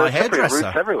 My so there are Cypriot hairdresser.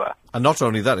 roots everywhere. And not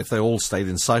only that, if they all stayed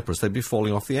in Cyprus, they'd be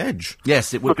falling off the edge.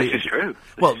 Yes, it would be. This is true.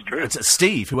 Well, This is true. it's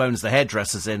Steve, who owns the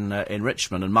hairdressers in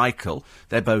Richmond, and Michael,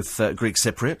 they're both Greek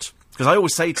Cypriot. Because I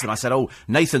always say to them, I said,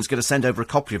 Nathan's going to send over a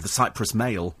copy of the Cyprus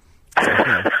Mail. So,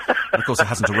 and of course, it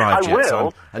hasn't arrived I yet.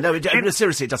 will. No,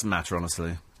 seriously, it doesn't matter,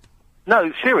 honestly.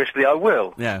 No, seriously, I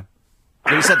will. Yeah.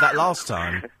 You said that last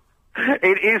time.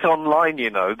 It is online, you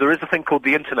know. There is a thing called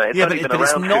the internet. It's only been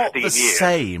it's around not 15 the years.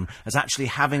 same as actually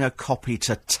having a copy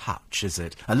to touch, is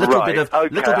it? A little bit of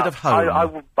okay. little bit of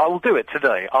home. I will do it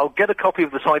today. I'll get a copy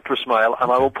of the Cyprus Mail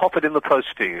and I will pop it in the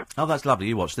post to you. Oh, that's lovely.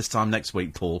 You watch this time next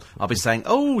week, Paul. I'll be saying,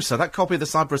 so that copy of the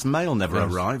Cyprus Mail never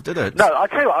arrived, did it? No, I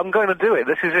tell you what, I'm going to do it.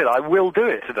 This is it. I will do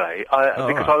it today because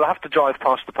right. I'll have to drive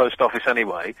past the post office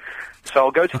anyway. So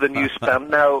I'll go to the news spam.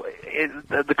 Now,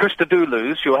 the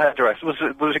Christodoulous, your hairdresser,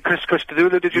 was it Chris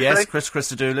Christodoulou, did you say? Yes, Chris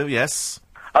Christodoulou, yes.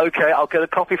 Okay, I'll get a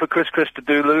copy for Chris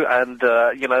Christodoulou, and,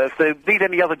 if they need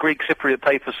any other Greek Cypriot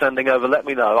paper sending over, let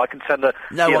me know. I can send a...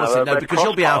 Honestly, Red because Cross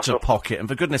you'll be out parcel. of pocket, and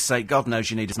for goodness sake, God knows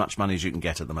you need as much money as you can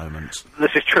get at the moment.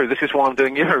 This is true. This is why I'm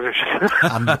doing Eurovision.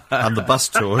 And the bus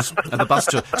tours. And the bus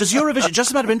tour. Does Eurovision,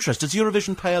 just a matter of interest, does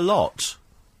Eurovision pay a lot?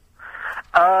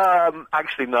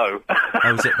 Actually, no.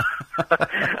 Oh, is it?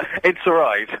 It's all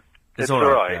right. It's all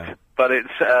right, right. yeah. But it's,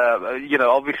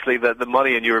 obviously the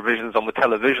money in Eurovision's on the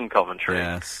television commentary.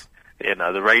 Yes.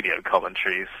 The radio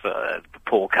commentaries, the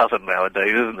poor cousin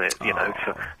nowadays, isn't it?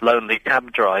 For lonely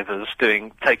cab drivers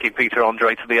taking Peter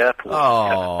Andre to the airport.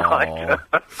 Oh.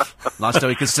 Nice though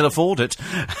he can still afford it.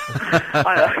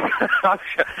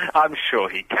 I'm sure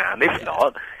he can.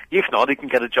 If not, he can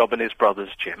get a job in his brother's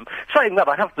gym. Saying that,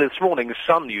 I have this morning's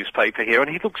Sun newspaper here, and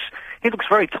he looks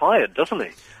very tired, doesn't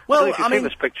he? Well, I mean,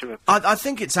 this picture. I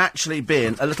think it's actually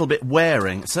been a little bit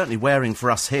wearing, certainly wearing for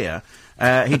us here.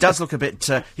 He does look a bit...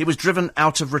 he was driven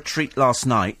out of retreat last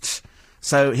night,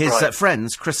 so his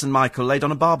friends, Chris and Michael, laid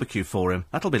on a barbecue for him.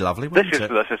 That'll be lovely, won't it?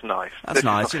 This is nice. That's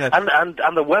nice,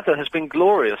 And the weather has been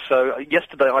glorious, so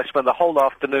yesterday I spent the whole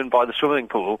afternoon by the swimming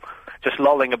pool, just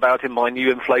lolling about in my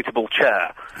new inflatable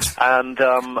chair. And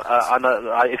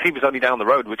if he was only down the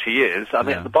road, which he is,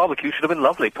 the barbecue should have been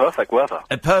lovely. Perfect weather.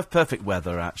 Perfect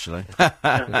weather, actually. If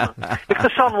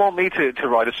the Sun want me to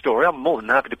write a story, I'm more than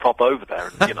happy to pop over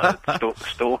there and,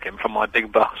 stalk him from my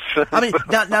big bus. I mean,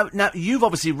 now, you've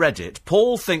obviously read it.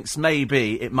 Paul thinks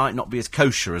maybe it might not be as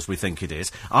kosher as we think it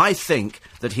is. I think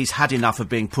that he's had enough of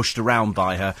being pushed around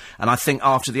by her, and I think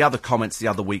after the other comments the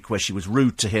other week where she was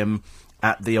rude to him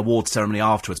at the award ceremony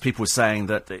afterwards, people were saying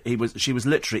that she was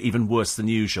literally even worse than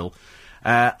usual.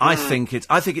 I think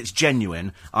it's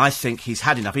genuine. I think he's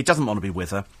had enough. He doesn't want to be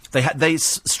with her. They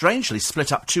strangely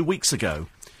split up 2 weeks ago,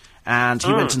 and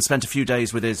he went and spent a few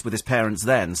days with his parents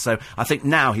then. So I think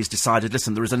now he's decided,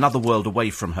 listen, there is another world away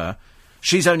from her.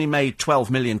 She's only made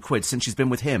 12 million quid since she's been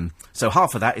with him, so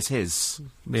half of that is his.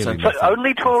 So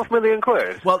only 12 million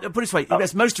quid? Well, put it this way,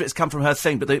 yes, most of it's come from her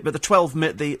thing, but the 12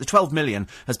 million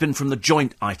has been from the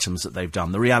joint items that they've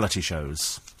done, the reality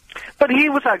shows. But he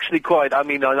was actually quite, I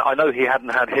know he hadn't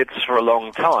had hits for a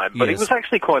long time, but he was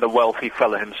actually quite a wealthy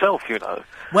fella himself,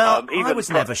 Well, I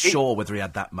was never sure whether he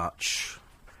had that much.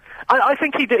 I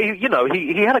think he did.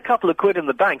 He had a couple of quid in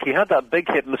the bank. He had that big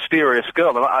hit, Mysterious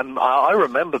Girl, and I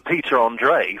remember Peter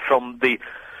Andre from the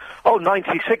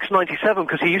 96, 97,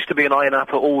 because he used to be in Iron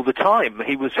Apple all the time.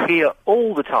 He was here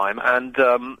all the time, and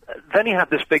then he had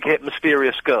this big hit,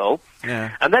 Mysterious Girl,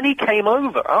 and then he came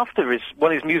over after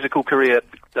when his musical career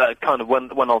kind of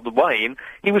went on the wane.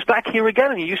 He was back here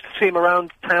again, and you used to see him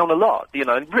around town a lot.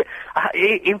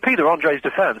 In Peter Andre's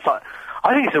defence,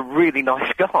 I think he's a really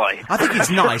nice guy. I think he's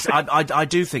nice. I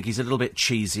do think he's a little bit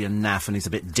cheesy and naff, and he's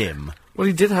a bit dim. Well,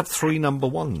 he did have 3 number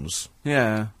 1s.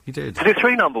 Yeah, he did. Did he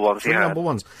 3 number 1s? 3 number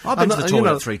 1s. I've been to the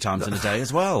toilet 3 times in a day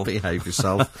as well. Behave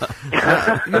yourself.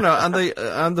 And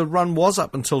the run was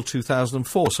up until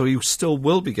 2004, so he still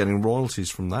will be getting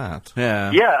royalties from that. Yeah.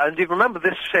 Yeah, and you remember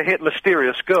this hit,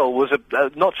 Mysterious Girl, was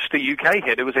not just a UK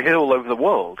hit, it was a hit all over the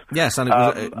world. Yes, and it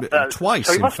was twice,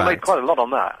 so he in must fact. have made quite a lot on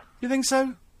that. You think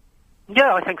so?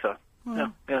 Yeah, I think so.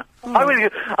 Yeah. I really,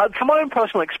 from my own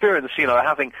personal experience,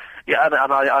 having, and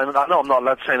I know I'm not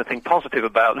allowed to say anything positive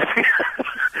about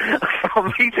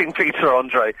from meeting Peter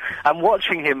Andre and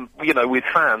watching him, with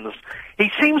fans,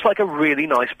 he seems like a really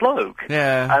nice bloke.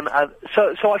 Yeah. And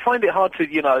so I find it hard to,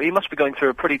 he must be going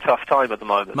through a pretty tough time at the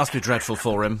moment. Must be dreadful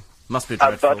for him. Must be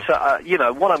dreadful. But, you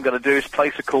know, what I'm going to do is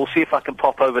place a call, see if I can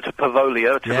pop over to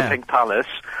Pavolia, to the Pink Palace,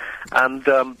 and,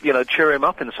 you know, cheer him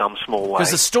up in some small way.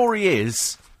 Because the story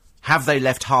is, have they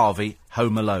left Harvey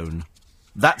home alone?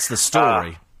 That's the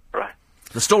story. Right.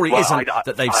 The story isn't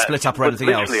that they've split up or anything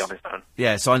else. On his own.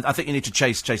 Yeah, so I think you need to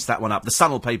chase that one up. The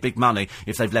Sun will pay big money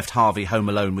if they've left Harvey home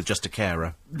alone with just a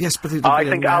carer. Yes, but I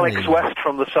think Alex West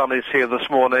from The Sun is here this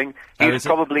morning. He's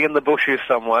probably in the bushes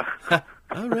somewhere.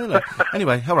 Oh, really?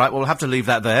 Anyway, all right, well, we'll have to leave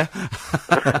that there.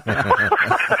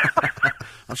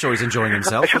 I'm sure he's enjoying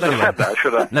himself. I shouldn't have said that,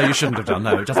 should I? No, you shouldn't have done.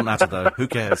 No, it doesn't matter, though. Who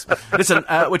cares? Listen,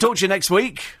 we'll talk to you next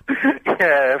week.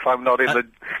 Yeah, if I'm not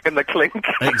in the clink.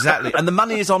 Exactly. And the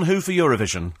money is on who for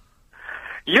Eurovision?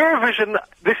 Eurovision,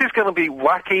 this is going to be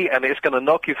wacky and it's going to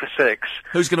knock you for six.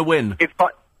 Who's going to win? It's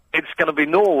going to be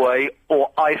Norway or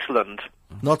Iceland.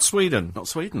 Not Sweden. Not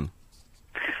Sweden.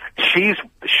 She's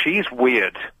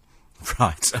weird.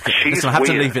 Right. Okay. She's Listen, I have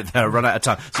to weird. leave it there. Run out of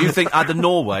time. So you think either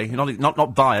Norway, you're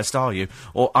not biased, are you,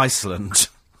 or Iceland?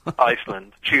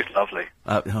 Iceland. She's lovely.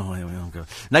 Here we go.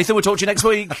 Nathan, we'll talk to you next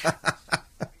week.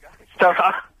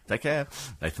 Take care.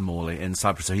 Nathan Morley in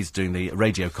Cyprus. So he's doing the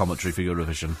radio commentary for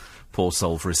Eurovision. Poor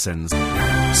soul for his sins.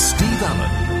 Steve Allen.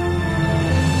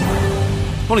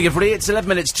 Morning, everybody. It's 11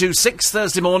 minutes to 6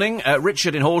 Thursday morning.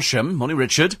 Richard in Horsham. Morning,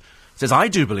 Richard. Says, I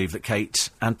do believe that Kate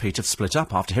and Pete have split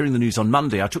up. After hearing the news on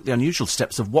Monday, I took the unusual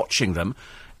steps of watching them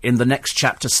in the next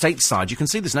chapter stateside. You can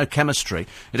see there's no chemistry.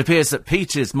 It appears that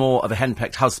Pete is more of a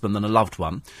henpecked husband than a loved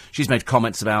one. She's made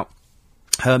comments about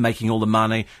her making all the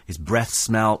money, his breath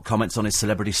smell, comments on his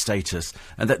celebrity status,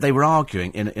 and that they were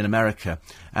arguing in America.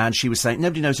 And she was saying,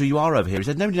 nobody knows who you are over here. He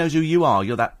said, nobody knows who you are.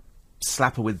 You're that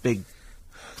slapper with big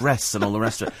breasts and all the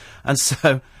rest of it. And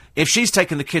so, if she's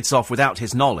taken the kids off without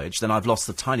his knowledge, then I've lost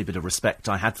the tiny bit of respect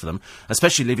I had for them,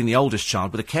 especially leaving the oldest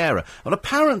child with a carer. But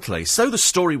apparently, so the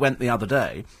story went the other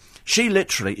day, she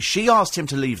asked him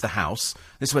to leave the house.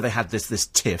 This is where they had this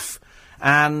tiff.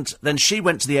 And then she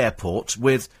went to the airport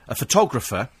with a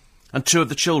photographer and two of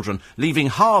the children, leaving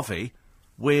Harvey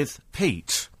with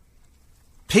Pete.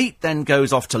 Pete then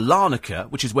goes off to Larnaca,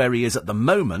 which is where he is at the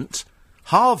moment.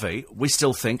 Harvey, we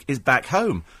still think, is back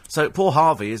home. So poor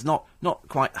Harvey is not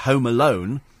quite home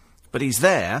alone, but he's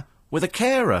there with a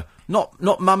carer,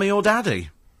 not mummy or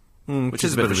daddy. Which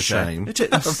is a bit of a shame. It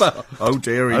is. Oh,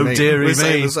 dearie me. Oh, dearie me.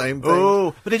 Say the same thing.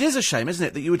 Oh, but it is a shame, isn't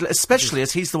it, that you would, especially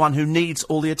as he's the one who needs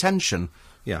all the attention.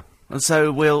 Yeah. And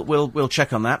so we'll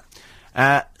check on that.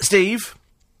 Steve,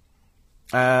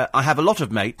 I have a lot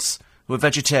of mates who are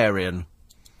vegetarian,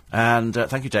 and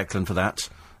thank you, Declan, for that.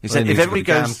 He said, if everybody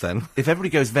goes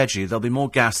veggie, there'll be more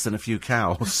gas than a few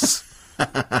cows.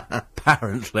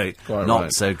 Apparently, Quite not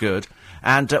right. so good.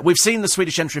 And we've seen the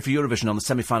Swedish entry for Eurovision on the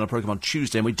semi-final programme on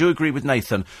Tuesday, and we do agree with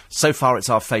Nathan. So far, it's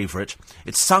our favourite.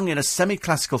 It's sung in a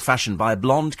semi-classical fashion by a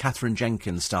blonde Catherine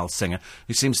Jenkins-style singer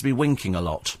who seems to be winking a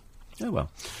lot. Oh, well.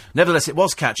 Nevertheless, it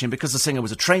was catching because the singer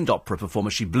was a trained opera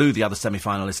performer. She blew the other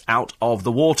semi-finalists out of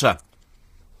the water.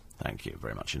 Thank you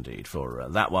very much indeed for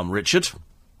that one, Richard.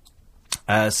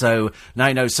 So, now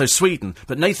you know, so Sweden.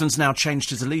 But Nathan's now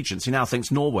changed his allegiance. He now thinks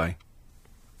Norway.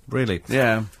 Really?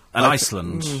 Yeah. And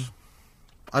Iceland.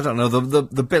 I don't know.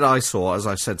 The bit I saw, as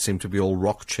I said, seemed to be all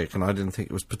rock chick, and I didn't think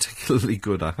it was particularly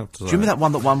good, I have to say. Do you remember that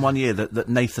one that won one year that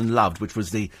Nathan loved, which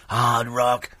was the Hard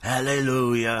Rock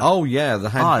Hallelujah? Oh, yeah, the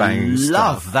headbang stuff. I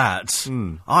love that.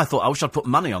 I wish I'd put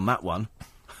money on that one.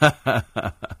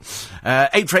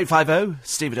 84850,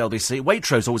 Steve at LBC.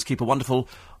 Waitrose always keep a wonderful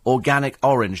organic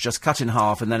orange, just cut in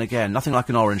half and then again. Nothing like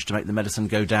an orange to make the medicine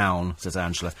go down, says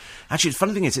Angela. Actually, the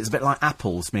funny thing is, it's a bit like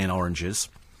apples, me and oranges.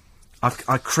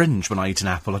 I cringe when I eat an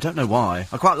apple. I don't know why.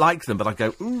 I quite like them, but I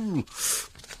go, ooh.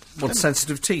 What,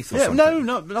 sensitive teeth or Yeah, something?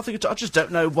 no, nothing at all. I just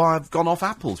don't know why I've gone off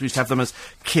apples. We used to have them as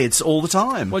kids all the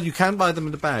time. Well, you can buy them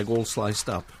in a bag, all sliced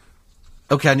up.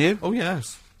 Oh, can you? Oh,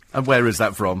 yes. And where is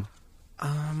that from?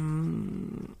 I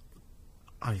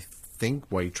think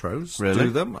Waitrose Really?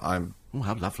 do them. I'm Oh,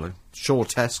 how lovely. sure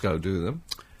Tesco do them.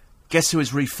 Guess who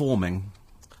is reforming?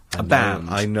 A band.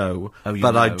 I know. Oh, you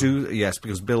but I know. do, yes,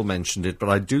 because Bill mentioned it, but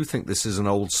I do think this is an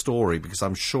old story, because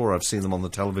I'm sure I've seen them on the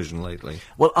television lately.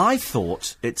 Well, I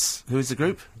thought it's... Who is the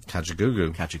group?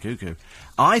 Kajagoogoo. Kajagoogoo.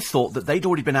 I thought that they'd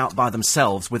already been out by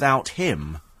themselves without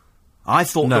him. I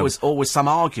thought No. there was always some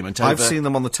argument over... I've seen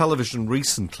them on the television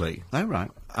recently. Oh,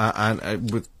 right.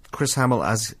 And with Chris Hamill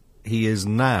as he is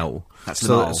now. That's the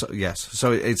mole. Yes.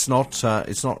 So it's not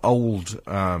old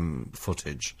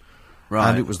footage. Right.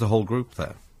 And it was the whole group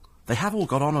there. They have all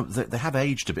got on... They have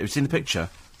aged a bit. Have you seen the picture?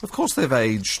 Of course they've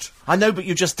aged. I know, but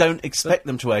you just don't expect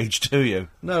them to age, do you?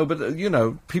 No, but, you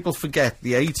know, people forget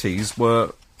the 80s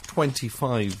were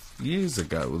 25 years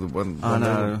ago. I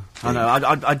know.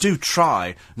 I do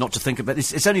try not to think about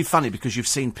it. It's only funny because you've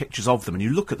seen pictures of them and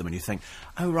you look at them and you think,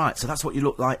 oh, right, so that's what you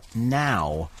look like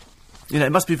now. You know,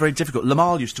 it must be very difficult.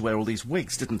 Lamal used to wear all these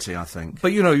wigs, didn't he, I think?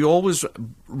 But, you know, you always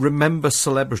remember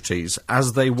celebrities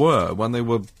as they were when they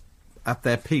were at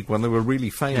their peak, when they were really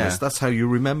famous. Yeah. That's how you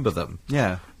remember them.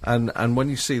 Yeah. And when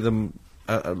you see them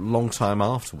a long time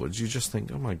afterwards, you just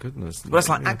think, oh, my goodness. Well, that's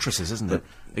like actresses, isn't it?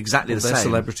 Exactly the same. They're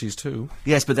celebrities, too.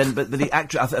 Yes, but the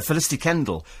actress, Felicity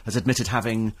Kendall, has admitted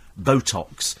having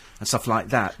Botox and stuff like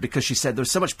that because she said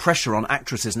there's so much pressure on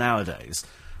actresses nowadays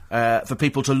for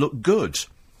people to look good.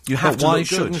 You have to why look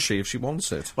good. shouldn't she if she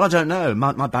wants it? Well, I don't know.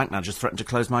 My bank manager's threatened to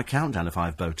close my account down if I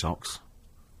have Botox.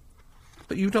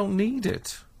 But you don't need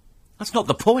it. That's not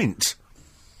the point.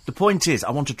 The point is,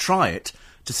 I want to try it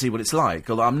to see what it's like,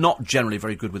 although I'm not generally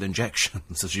very good with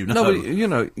injections, as you know. No, but, you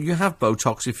know, you have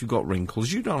Botox if you've got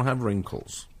wrinkles. You don't have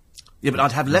wrinkles. Yeah, but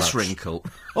I'd have less wrinkle.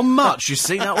 Or much, you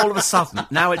see, now all of a sudden,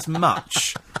 now it's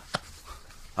much.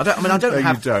 I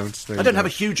don't have a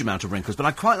huge amount of wrinkles, but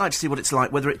I'd quite like to see what it's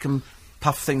like, whether it can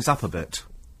puff things up a bit.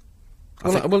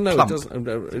 Well, no, plump. it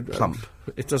doesn't. Plump.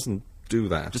 It doesn't do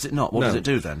that. Does it not? What does it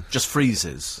do then? Just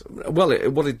freezes? Well,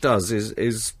 what it does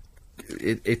is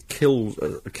it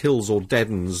kills or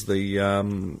deadens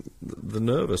the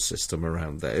nervous system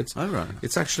around there. Oh, right.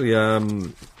 It's actually a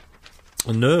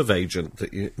nerve agent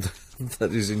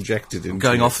that is injected into. I'm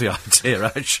going off the idea,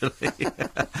 actually.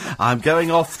 I'm going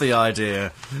off the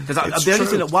idea. Because the only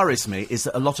thing that worries me is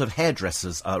that a lot of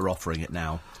hairdressers are offering it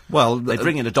now. Well, they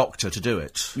bring in a doctor to do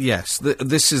it. Yes,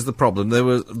 this is the problem.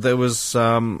 There was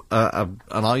an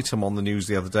item on the news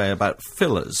the other day about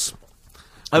fillers.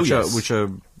 Which are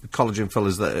collagen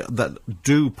fillers that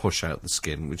do push out the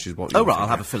skin, which is what. Oh right, I'll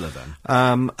have a filler then.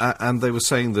 And they were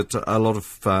saying that a lot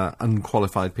of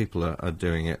unqualified people are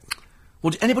doing it.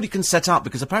 Well, anybody can set up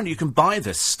because apparently you can buy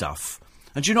this stuff.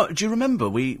 And do you remember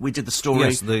we did the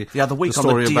story the other week on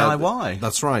the DIY?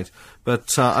 That's right.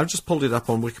 But I've just pulled it up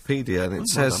on Wikipedia, and it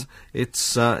says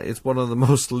it's one of the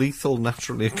most lethal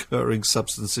naturally occurring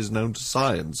substances known to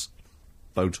science.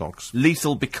 Botox.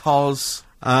 Lethal because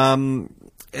in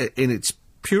its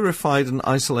purified and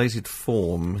isolated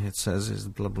form, it says is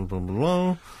blah blah blah blah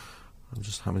blah. I'm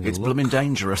just having a look. It's blooming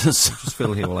dangerous. Just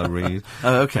fill here while I read.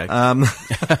 Oh, okay.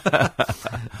 But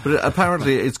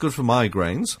apparently it's good for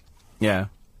migraines. Yeah.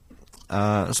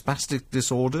 Spastic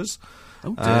disorders.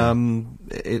 Oh, dear.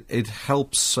 It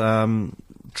helps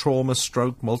trauma,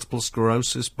 stroke, multiple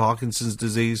sclerosis, Parkinson's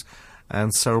disease,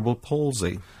 and cerebral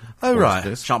palsy. Oh,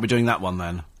 right. Shan't be doing that one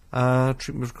then.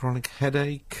 Treatment of chronic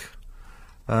headache.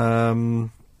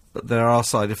 But there are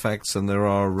side effects, and there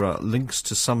are links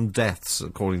to some deaths,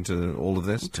 according to all of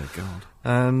this. Oh, dear God.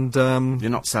 And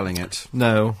you're not selling it.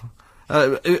 No.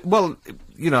 Well,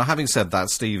 you know, having said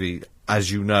that, Stevie,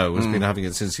 as you know, has been having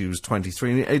it since he was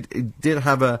 23. And it did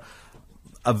have a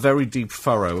very deep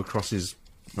furrow across his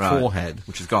forehead.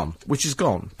 Which is gone. Which is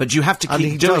gone. But you have to keep doing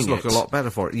it. And he does look a lot better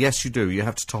for it. Yes, you do. You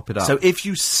have to top it up. So if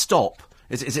you stop,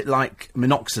 is it like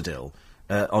minoxidil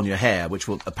on your hair, which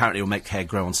will apparently make hair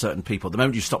grow on certain people? The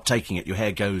moment you stop taking it, your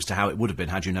hair goes to how it would have been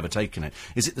had you never taken it.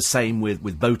 Is it the same with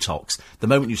Botox? The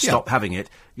moment you stop having it,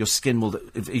 your skin will...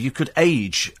 You could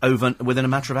age within a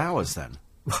matter of hours then.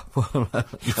 Your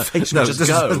face will just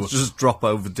go. Just drop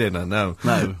over dinner. No,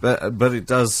 but it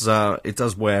does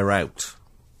wear out,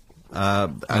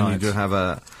 and you do have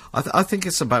a. I think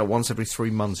it's about once every 3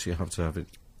 months you have to have it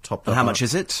topped up. And how much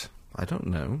is it? I don't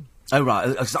know. Oh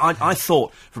right, I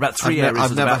thought for about three areas I've it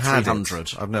was never about had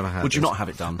 300. I've never had. Would you not have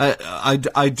it done?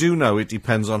 I do know it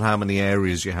depends on how many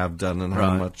areas you have done and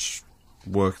how much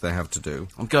work they have to do.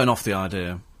 I'm going off the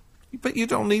idea. But you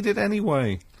don't need it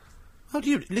anyway. How do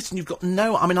you... Listen, you've got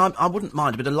no... I mean, I wouldn't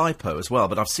mind a bit of lipo as well,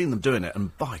 but I've seen them doing it,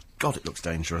 and by God, it looks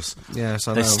dangerous. Yes,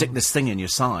 I know. They stick this thing in your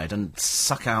side and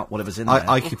suck out whatever's in there.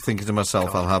 I keep thinking to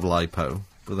myself, I'll have lipo,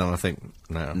 but then I think,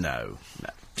 no. No.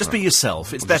 Just be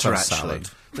yourself. It's better, actually. Salad.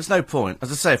 There's no point. As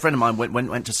I say, a friend of mine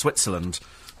went to Switzerland,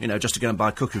 you know, just to go and buy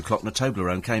a cuckoo clock and a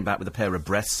Toblerone, came back with a pair of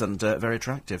breasts and very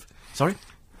attractive. Sorry?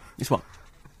 It's what?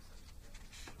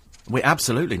 We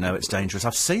absolutely know it's dangerous.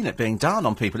 I've seen it being done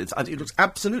on people. It looks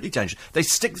absolutely dangerous. They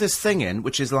stick this thing in,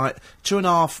 which is like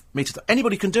 2.5 metres...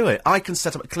 Anybody can do it. I can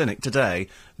set up a clinic today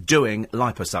doing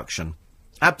liposuction.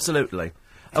 Absolutely.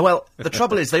 Well, the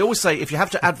trouble is, they always say if you have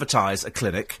to advertise a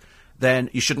clinic, then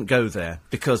you shouldn't go there,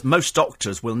 because most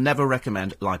doctors will never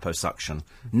recommend liposuction.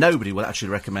 Nobody will actually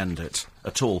recommend it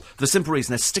at all. For the simple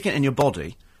reason, they're sticking it in your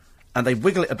body, and they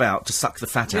wiggle it about to suck the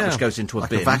fat out, which goes into a like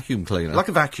bin. a vacuum cleaner. Like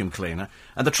a vacuum cleaner.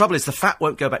 And the trouble is the fat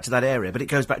won't go back to that area, but it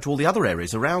goes back to all the other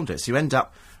areas around it. So you end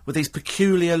up with these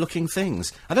peculiar-looking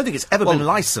things. I don't think it's ever been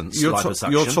licensed,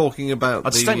 liposuction. You're talking about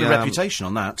I'd stake my reputation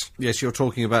on that. Yes, you're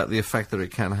talking about the effect that it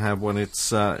can have when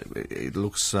it's it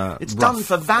looks It's rough. done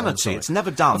for vanity. It's never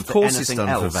done for anything else. Of course it's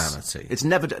done for vanity. It's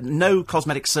never... no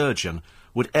cosmetic surgeon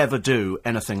would ever do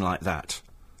anything like that.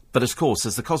 But, of course,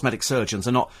 as the cosmetic surgeons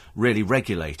are not really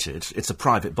regulated, it's a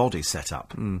private body set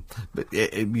up. But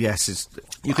yes, it's...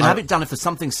 You can have it done if there's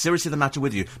something seriously the matter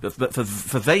with you, but for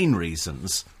vain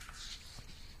reasons,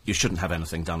 you shouldn't have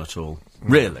anything done at all.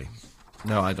 Really.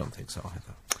 No, I don't think so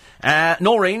either.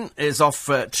 Noreen is off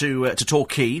to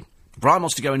Torquay. Brian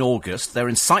wants to go in August. They're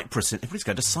in Cyprus. Everybody's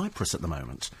going to Cyprus at the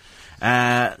moment.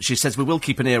 She says, we will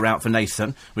keep an ear out for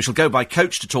Nathan. We shall go by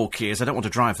coach to Torquay, as I don't want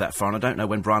to drive that far, and I don't know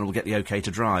when Brian will get the OK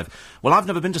to drive. Well, I've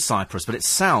never been to Cyprus, but it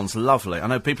sounds lovely. I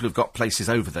know people who've got places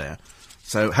over there.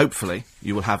 So, hopefully,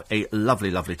 you will have a lovely,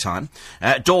 lovely time.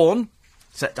 Dawn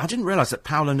said, I didn't realise that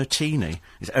Paolo Nutini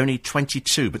is only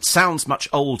 22, but sounds much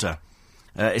older.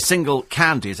 His single,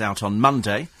 Candy, is out on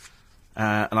Monday,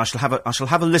 and I shall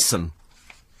have a listen.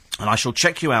 And I shall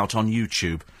check you out on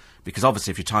YouTube, because obviously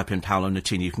if you type in Paolo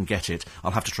Nutini, you can get it. I'll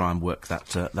have to try and work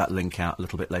that link out a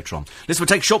little bit later on. Listen, we'll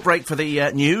take a short break for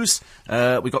the news.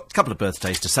 We've got a couple of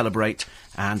birthdays to celebrate,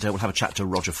 and we'll have a chat to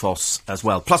Roger Foss as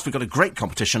well. Plus, we've got a great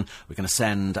competition. We're going to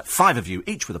send 5 of you,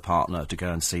 each with a partner, to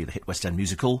go and see the hit West End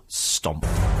musical, Stomp.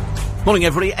 Morning,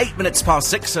 everybody. 8 minutes past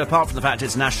 6, apart from the fact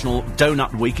it's National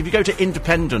Donut Week. If you go to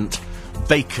independent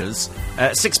bakers,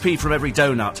 6p from every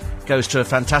donut goes to a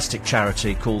fantastic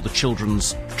charity called the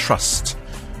Children's Trust.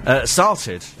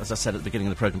 Started, as I said at the beginning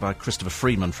of the programme, by Christopher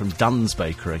Freeman from Dunn's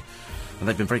Bakery. And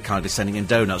they've been very kindly sending in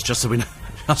donuts, just so we know.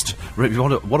 If you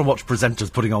want to watch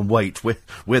presenters putting on weight,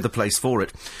 we're the place for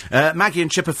it. Maggie in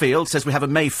Chipperfield says we have a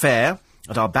May Fair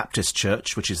at our Baptist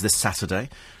church, which is this Saturday.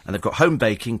 And they've got home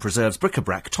baking, preserves,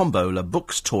 bric-a-brac, tombola,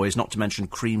 books, toys, not to mention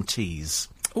cream teas.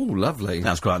 Oh, lovely.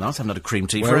 Sounds quite nice. I haven't had a cream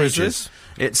tea Where for is ages.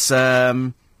 this?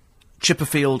 It's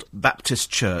Chipperfield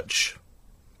Baptist Church.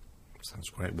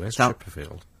 Sounds great. Where's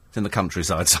Chipperfield? It's in the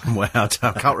countryside somewhere. I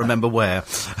can't remember where.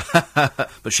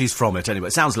 But she's from it anyway.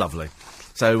 It sounds lovely.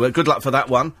 So good luck for that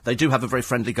one. They do have a very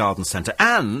friendly garden centre.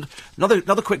 And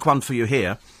another quick one for you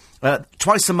here.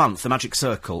 Twice a month, the Magic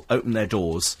Circle open their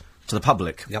doors to the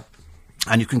public. Yep.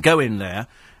 And you can go in there,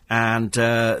 and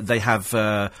they have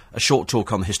a short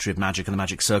talk on the history of magic and the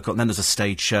Magic Circle, and then there's a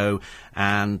stage show,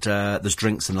 and there's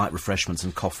drinks and light refreshments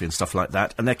and coffee and stuff like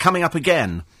that. And they're coming up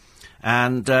again.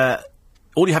 And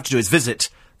all you have to do is visit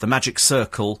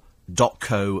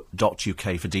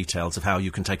themagiccircle.co.uk for details of how you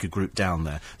can take a group down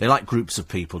there. They like groups of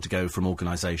people to go from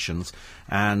organisations,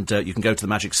 and you can go to the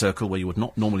Magic Circle where you would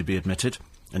not normally be admitted,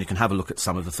 and you can have a look at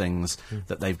some of the things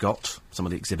that they've got, some of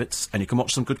the exhibits, and you can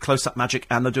watch some good close-up magic,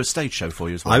 and they'll do a stage show for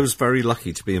you as well. I was very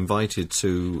lucky to be invited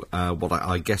to what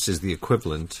I guess is the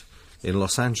equivalent in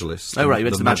Los Angeles. Oh, right, you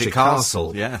went to the Magic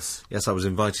Castle. Yes. Yes, I was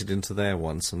invited into there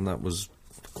once, and that was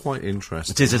quite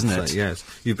interesting. It is, isn't it? Yes.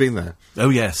 You've been there? Oh,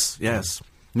 yes, yes.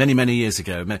 Many, many years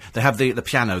ago. They have the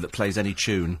piano that plays any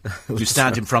tune. You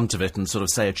stand in front of it and sort of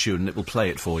say a tune, and it will play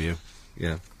it for you.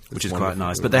 Yeah. Which is quite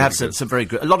nice. But they have some very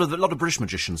good... A lot of British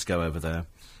magicians go over there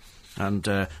and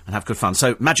have good fun.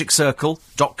 So,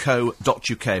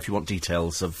 magiccircle.co.uk if you want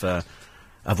details of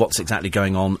what's exactly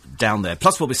going on down there.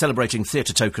 Plus, we'll be celebrating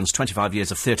Theatre Token's 25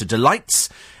 years of theatre delights.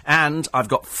 And I've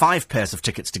got 5 pairs of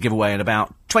tickets to give away in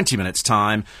about 20 minutes'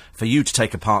 time for you to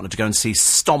take a partner to go and see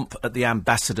Stomp at the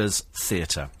Ambassadors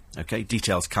Theatre. OK,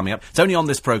 details coming up. It's only on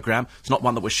this programme. It's not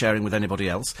one that we're sharing with anybody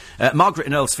else. Margaret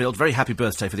in Earlsfield, very happy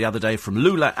birthday for the other day from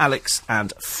Lula, Alex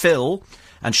and Phil.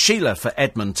 And Sheila from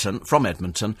Edmonton,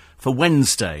 for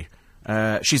Wednesday.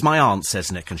 She's my aunt,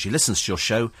 says Nick, and she listens to your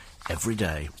show every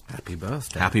day. Happy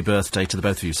birthday. Happy birthday to the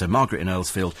both of you. So Margaret in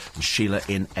Earlsfield and Sheila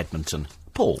in Edmonton.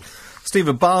 Paul. Steve,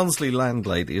 a Barnsley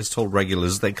landlady has told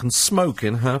regulars they can smoke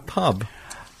in her pub.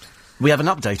 We have an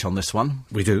update on this one.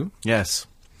 We do? Yes.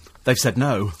 They've said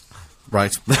no.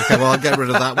 Right. Okay, well, I'll get rid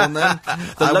of that one then.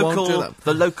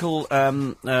 The local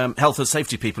health and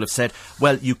safety people have said,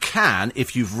 well, you can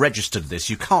if you've registered this.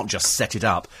 You can't just set it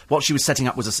up. What she was setting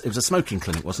up was a smoking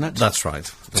clinic, wasn't it? That's right.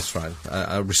 That's right.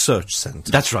 A research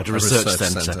centre. That's right, a research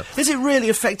centre. Is it really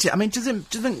effective? I mean, do you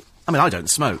think... I mean, I don't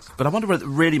smoke, but I wonder whether it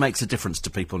really makes a difference to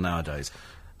people nowadays.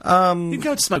 You can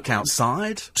go to smoke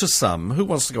outside. To some. Who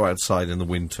wants to go outside in the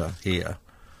winter here?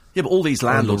 Yeah, but all these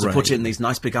landlords have put in these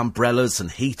nice big umbrellas and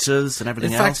heaters and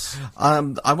everything else. In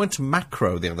fact, I went to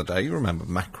Macro the other day. You remember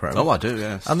Macro? Oh, I do,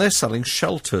 yes. And they're selling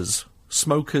shelters.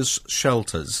 Smokers'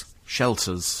 shelters.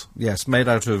 Shelters? Yes, made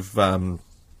out of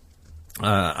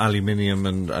aluminium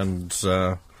and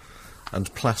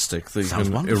plastic that Sounds you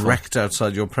can wonderful. erect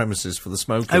outside your premises for the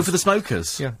smokers. Oh, for the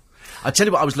smokers? Yeah. I tell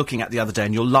you what I was looking at the other day,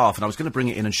 and you'll laugh, and I was going to bring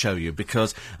it in and show you,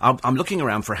 because I'm looking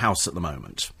around for a house at the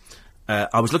moment.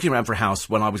 I was looking around for a house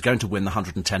when I was going to win the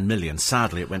 110 million.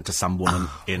 Sadly, it went to some woman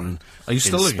in Are you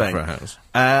still in looking Spain. for a house?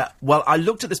 Well, I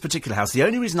looked at this particular house. The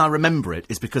only reason I remember it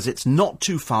is because it's not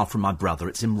too far from my brother.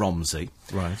 It's in Romsey.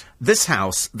 Right. This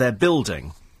house, they're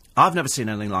building. I've never seen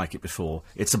anything like it before.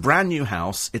 It's a brand new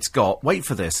house. It's got, wait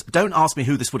for this, don't ask me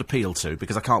who this would appeal to,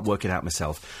 because I can't work it out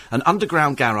myself. An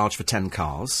underground garage for 10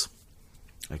 cars.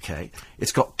 Okay.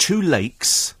 It's got 2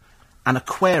 lakes, an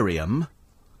aquarium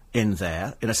in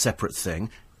there, in a separate thing,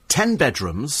 10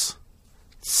 bedrooms,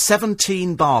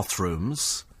 17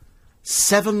 bathrooms,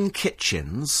 7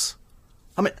 kitchens.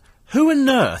 I mean, who on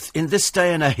earth in this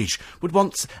day and age would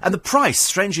want... And the price,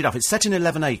 strangely enough, it's set in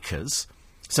 11 acres,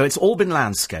 so it's all been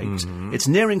landscaped. It's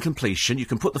nearing completion. You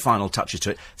can put the final touches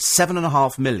to it.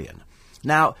 7.5 million.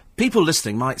 Now, people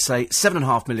listening might say,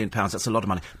 £7.5 million, that's a lot of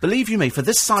money. Believe you me, for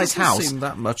this size Doesn't house, seem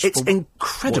that much it's for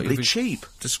incredibly what you've cheap.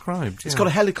 Described. It's got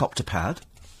a helicopter pad,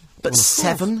 but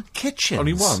 7 kitchens.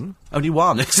 Only one? Only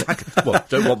one, exactly. Well,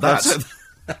 don't want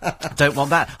that. Don't want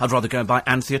that. I'd rather go and buy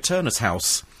Anthea Turner's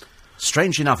house.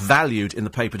 Strangely enough, valued in the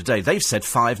paper today, they've said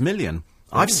 5 million.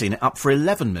 I've seen it up for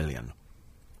 11 million.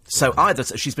 So either,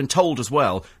 she's been told as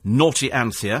well, naughty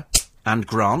Anthea and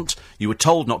Grant, you were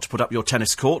told not to put up your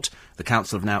tennis court. The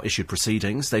council have now issued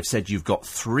proceedings. They've said you've got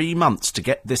 3 months to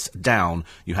get this down.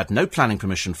 You had no planning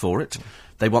permission for it.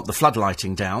 They want the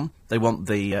floodlighting down. They want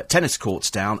the tennis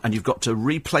courts down, and you've got to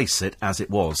replace it as it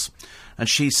was. And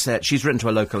she said, she's written to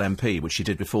a local MP, which she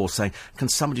did before, saying, can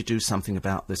somebody do something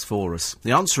about this for us?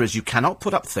 The answer is you cannot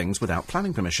put up things without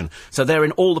planning permission. So they're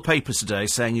in all the papers today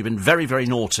saying you've been very, very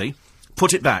naughty.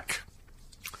 Put it back.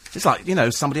 It's like, you know,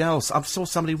 somebody else. I saw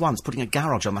somebody once putting a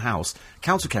garage on the house.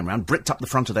 Council came round, bricked up the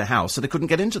front of their house so they couldn't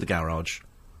get into the garage.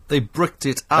 They bricked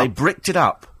it up. They bricked it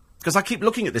up. Because I keep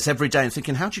looking at this every day and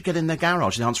thinking, how do you get in their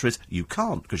garage? The answer is, you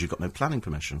can't, because you've got no planning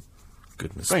permission.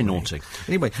 Goodness Very me. naughty.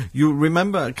 Anyway, you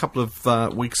remember a couple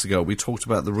of weeks ago we talked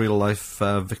about the real-life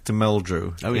Victor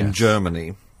Meldrew in yes.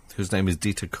 Germany, whose name is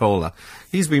Dieter Kohler.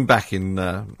 He's been back in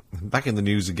the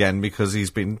news again because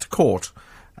he's been to court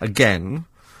again,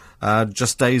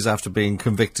 just days after being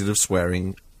convicted of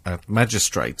swearing at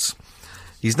magistrates.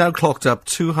 He's now clocked up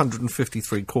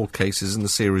 253 court cases in a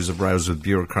series of rows with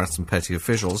bureaucrats and petty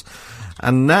officials,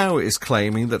 and now is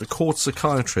claiming that a court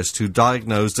psychiatrist who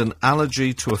diagnosed an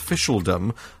allergy to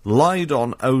officialdom lied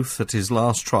on oath at his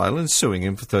last trial and suing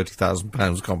him for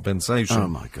 £30,000 compensation. Oh,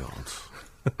 my God.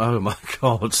 Oh, my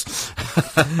God.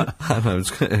 I know,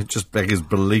 it just beggars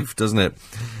belief, doesn't it?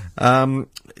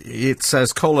 It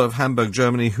says Kohler of Hamburg,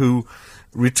 Germany, who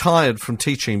retired from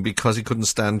teaching because he couldn't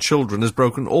stand children, has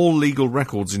broken all legal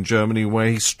records in Germany where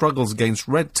he struggles against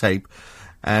red tape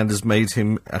and has made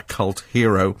him a cult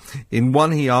hero. In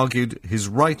one, he argued his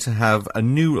right to have a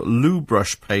new loo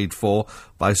brush paid for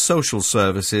by social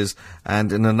services,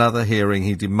 and in another hearing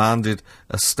he demanded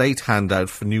a state handout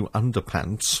for new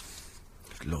underpants.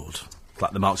 Good Lord.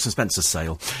 Like the Marks and Spencer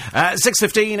sale.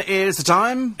 6:15 is the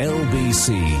time.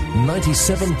 LBC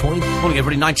 97. Morning,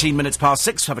 everybody. 19 minutes past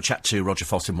 6. Have a chat to Roger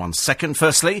Foss in 1 second.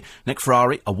 Firstly, Nick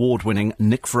Ferrari, award-winning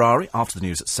Nick Ferrari, after the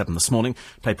news at 7 this morning.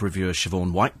 Paper reviewer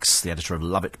Siobhan Wykes, the editor of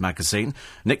Love It magazine.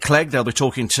 Nick Clegg, they'll be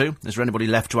talking to. Is there anybody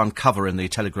left to uncover in the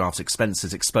Telegraph's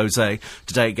expenses expose?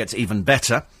 Today it gets even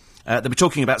better. They'll be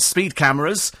talking about speed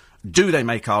cameras. Do they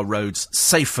make our roads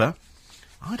safer?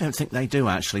 I don't think they do,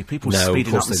 actually. People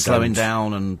speeding up and slowing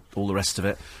down and all the rest of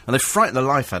it. And they frighten the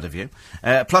life out of you.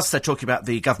 Plus, they're talking about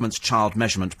the government's child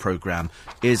measurement programme.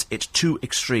 Is it too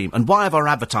extreme? And why have our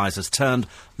advertisers turned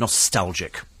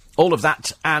nostalgic? All of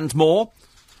that and more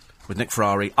with Nick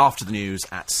Ferrari after the news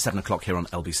at 7 o'clock here on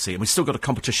LBC. And we've still got a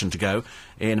competition to go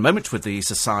in a moment with the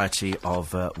Society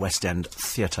of West End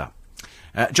Theatre.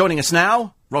 Joining us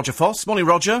now, Roger Foss. Morning,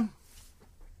 Roger.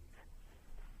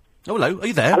 Oh, hello. Are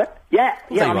you there? Hello? Yeah,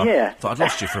 I'm here. I thought I'd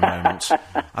lost you for a moment.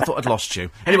 I thought I'd lost you.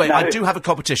 Anyway, No. I do have a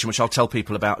competition which I'll tell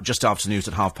people about just after news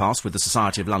at 5:30 with the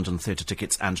Society of London Theatre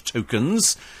tickets and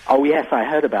tokens. Oh, yes, I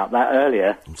heard about that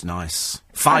earlier. It's nice.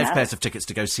 5 pairs of tickets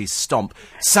to go see Stomp.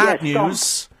 Sad Yeah,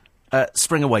 news,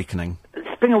 Spring Awakening.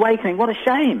 Spring Awakening, what a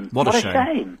shame. What a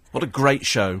shame. What a great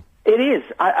show. It is.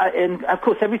 And, of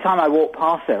course, every time I walk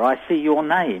past there, I see your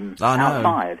name I know.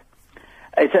 outside.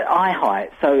 It's at eye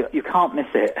height, so you can't miss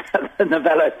it at the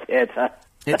Novello Theatre.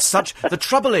 It's such... The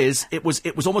trouble is, it was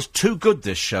almost too good,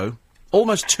 this show.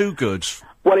 Almost too good.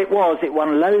 Well, it was. It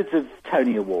won loads of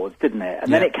Tony Awards, didn't it?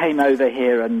 And then Yeah. it came over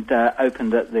here and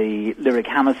opened at the Lyric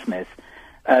Hammersmith.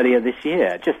 earlier this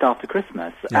year, just after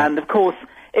Christmas. Yeah. And, of course,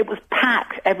 it was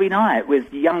packed every night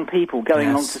with young people going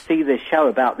along to see this show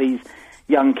about these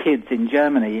young kids in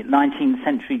Germany, 19th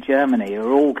century Germany, who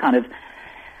are all kind of,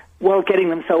 well, getting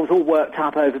themselves all worked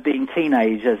up over being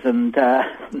teenagers and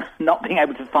not being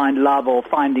able to find love or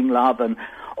finding love and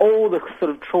all the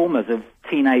sort of traumas of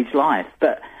teenage life.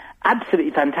 But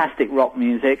absolutely fantastic rock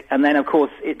music. And then, of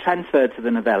course, it transferred to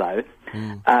the Novello.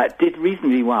 Did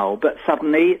reasonably well, but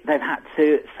suddenly they've had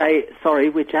to say, sorry,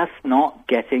 we're just not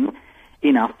getting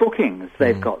enough bookings.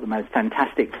 They've got the most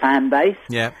fantastic fan base,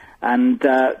 and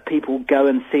people go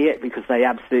and see it because they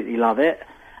absolutely love it,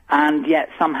 and yet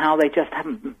somehow they just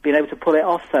haven't been able to pull it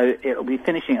off, so it'll be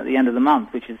finishing at the end of the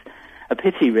month, which is a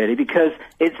pity, really, because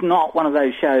it's not one of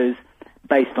those shows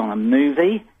based on a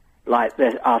movie, like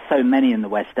there are so many in the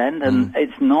West End, and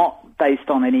it's not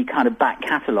based on any kind of back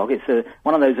catalogue. It's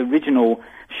one of those original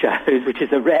shows, which is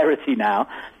a rarity now.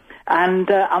 And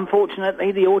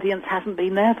unfortunately, the audience hasn't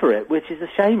been there for it, which is a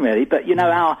shame, really. But, you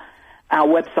know, our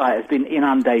website has been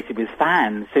inundated with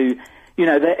fans who, you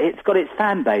know, it's got its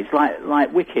fan base,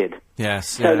 like Wicked. Yes.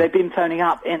 So they've been phoning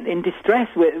up in distress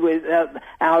with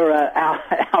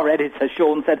our editor,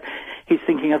 Sean, said he's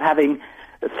thinking of having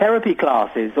therapy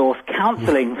classes or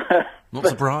counselling for Not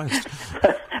surprised.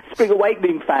 Spring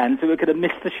Awakening fans who are going to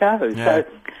miss the show. Yeah.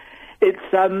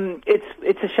 So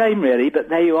it's a shame, really, but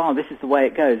there you are. This is the way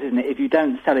it goes, isn't it? If you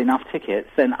don't sell enough tickets,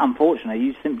 then unfortunately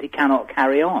you simply cannot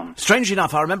carry on. Strangely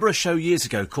enough, I remember a show years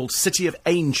ago called City of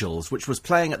Angels, which was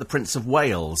playing at the Prince of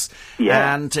Wales.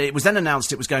 Yeah. And it was then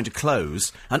announced it was going to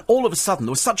close, and all of a sudden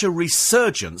there was such a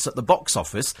resurgence at the box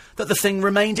office that the thing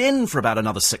remained in for about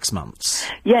another 6 months.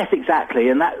 Yes, exactly,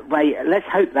 and that way, let's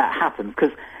hope that happens,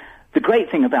 because the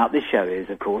great thing about this show is,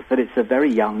 of course, that it's a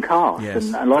very young cast, Yes,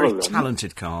 and a lot very of them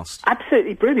talented cast.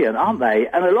 absolutely brilliant, aren't they?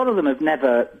 And a lot of them have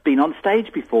never been on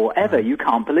stage before, ever. You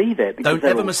can't believe it. because Don't they're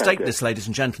ever all so mistake good. this, ladies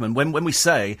and gentlemen. When we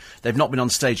say they've not been on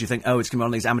stage, you think, oh, it's going to be one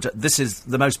of these amateur... This is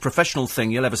the most professional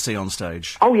thing you'll ever see on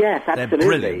stage. Oh, yes, They're absolutely.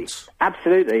 brilliant.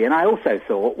 Absolutely. And I also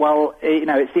thought, well, you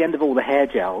know, it's the end of all the hair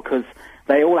gel, because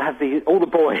they all have these, all the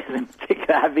boys in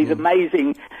particular, have these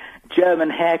amazing German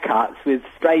haircuts with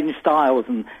strange styles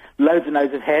and loads and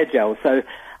loads of hair gel. So,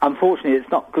 unfortunately, it's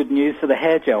not good news for the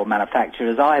hair gel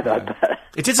manufacturers either. No. But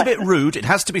It is a bit rude, it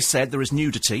has to be said. There is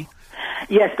nudity.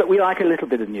 yes, but we like a little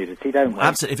bit of nudity, don't we?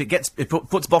 Absolutely. If it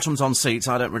puts bottoms on seats,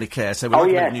 I don't really care. So we Oh, like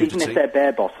a bit yes, of nudity. even if they're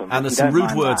bare bottom. And there's we some don't rude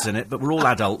mind words that. in it, but we're all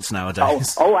adults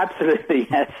nowadays. Oh, absolutely,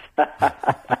 yes.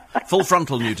 Full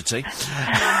frontal nudity.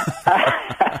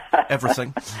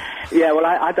 Everything. Yeah, well,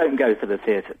 I don't go to the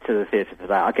theatre for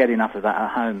that. I get enough of that at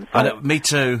home. So. I know, me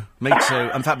too. In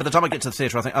fact, by the time I get to the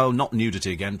theatre, I think, oh, not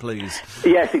nudity again, please.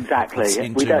 Yes, exactly. It's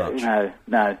in we too don't. much.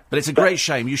 No. But it's a great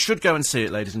shame. You should go and see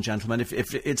it, ladies and gentlemen. If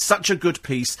it's such a good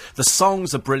piece, the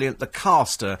songs are brilliant, the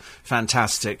cast are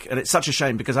fantastic, and it's such a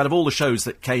shame because out of all the shows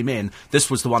that came in, this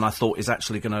was the one I thought is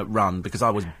actually going to run because I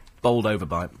was bowled over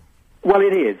by it. Well,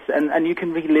 it is, and you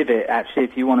can relive it actually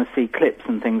if you want to see clips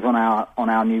and things on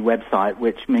our new website,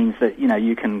 which means that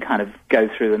you can kind of go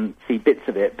through and see bits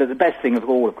of it. But the best thing of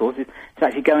all, of course, is to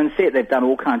actually go and see it. They've done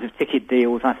all kinds of ticket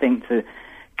deals, I think, to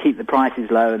keep the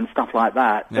prices low and stuff like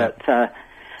that. Yeah. But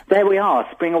there we are.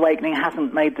 Spring Awakening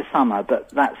hasn't made the summer, but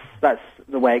that's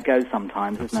the way it goes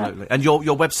sometimes, isn't it? Absolutely. And your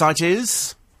website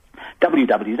is?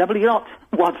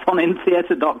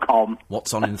 www.whatsonintheatre.com.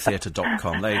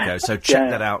 Whatsonintheatre.com. There you go. So check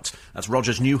that out. That's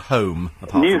Roger's new home.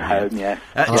 Apart New from here. home,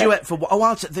 yes. Duet for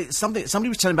somebody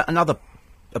was telling about another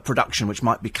production which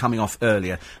might be coming off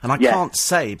earlier, and I Yeah. can't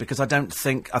say because I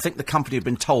think the company have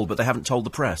been told, but they haven't told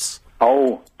the press,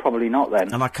 Oh, probably not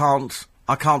then. and I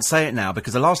can't say it now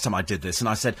because the last time I did this and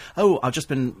I said, oh, I've just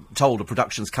been told a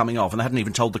production's coming off, and they hadn't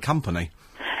even told the company.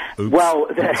 Oops. Well,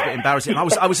 It's a bit embarrassing. I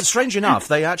was strange enough.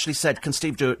 They actually said, "Can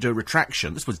Steve do a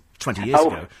retraction?" This was 20 years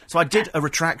ago. So I did a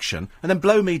retraction, and then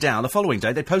blow me down. The following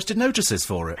day, they posted notices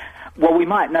for it. Well, we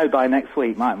might know by next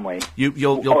week, mightn't we?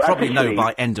 You'll Oh, probably know officially.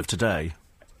 by end of today.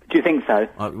 Do you think so?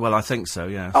 Well, I think so.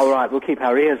 Yes. All right, we'll keep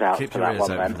our ears out Keep for your that ears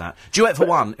one open then. for that. Duet for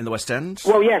One in the West End.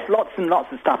 Well, yes, lots and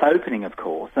lots of stuff opening, of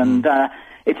course, and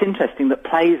it's interesting that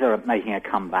plays are making a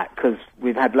comeback because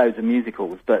we've had loads of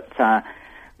musicals, but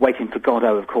Waiting for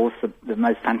Godot, of course, the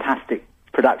most fantastic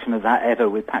production of that ever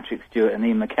with Patrick Stewart and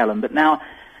Ian McKellen, but now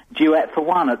Duet for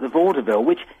One at the Vaudeville,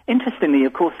 which, interestingly,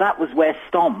 of course, that was where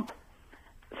Stomp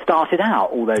started out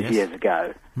all those Yes. years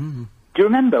ago. Do you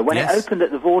remember when Yes. it opened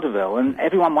at the Vaudeville and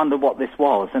everyone wondered what this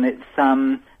was, and it's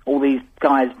all these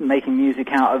guys making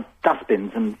music out of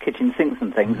dustbins and kitchen sinks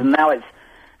and things, and now it's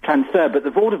transferred, but the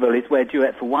Vaudeville is where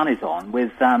Duet for One is on,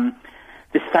 with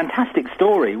this fantastic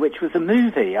story, which was a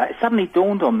movie. It suddenly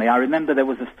dawned on me. I remember there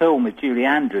was a film with Julie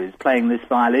Andrews playing this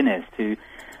violinist who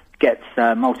gets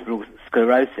multiple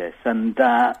sclerosis and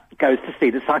goes to see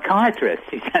the psychiatrist.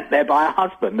 She's sent there by her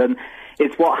husband, and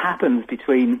it's what happens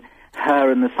between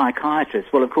her and the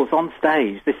psychiatrist. Well, of course, on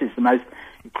stage, this is the most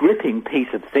gripping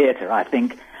piece of theatre I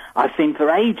think I've seen for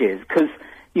ages, because,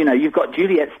 you know, you've got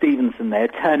Juliet Stevenson there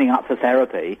turning up for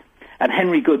therapy, and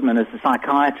Henry Goodman as the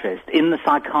psychiatrist, in the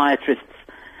psychiatrist's,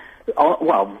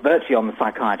 well, virtually on the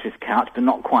psychiatrist's couch, but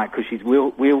not quite, because she's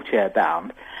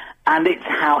wheelchair-bound, and it's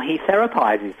how he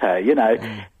therapises her, you know,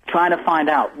 trying to find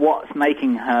out what's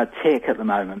making her tick at the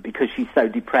moment, because she's so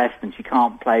depressed and she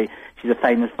can't play. She's a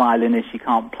famous violinist, she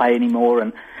can't play anymore,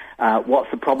 and what's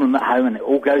the problem at home? And it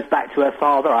all goes back to her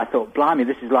father. I thought, blimey,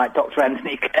 this is like Dr.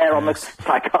 Anthony Clare on the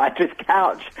psychiatrist's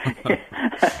couch.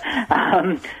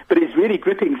 But it's really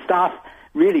gripping stuff,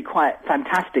 really quite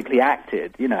fantastically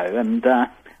acted, you know, and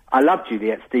I love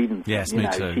Juliet Stevenson. Yes, you me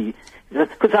know, too.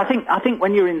 Because I think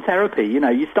when you're in therapy, you know,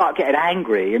 you start getting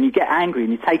angry, and you get angry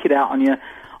and you take it out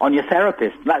on your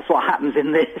therapist. That's what happens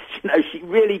in this. You know, she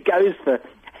really goes for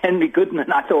Henry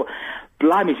Goodman. I thought,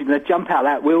 blimey, she's going to jump out of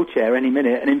that wheelchair any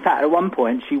minute. And in fact, at one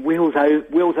point, she wheels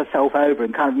herself over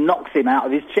and kind of knocks him out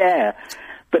of his chair.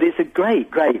 But it's a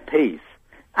great, great piece.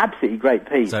 Absolutely great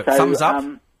piece. So thumbs up?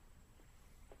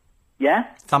 Yeah?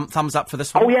 Thumbs up for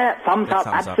this one? Oh, yeah, thumbs up,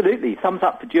 thumbs absolutely. Thumbs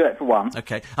up for Duet for one.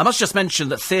 OK. I must just mention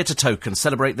that Theatre Tokens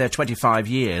celebrate their 25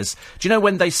 years. Do you know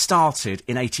when they started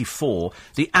in 84,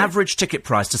 the average ticket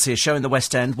price to see a show in the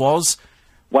West End was...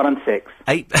 1 and 6.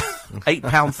 £8.39.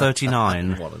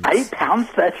 £8.39?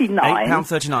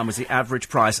 £8.39 was the average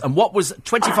price. And what was,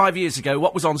 25 years ago,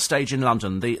 what was on stage in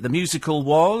London? The musical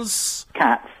was...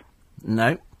 Cats.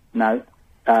 No. No.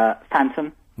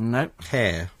 Phantom. No.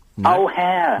 Hair. No. Oh,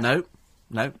 Hair. No.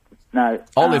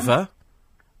 Oliver,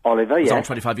 was yes. on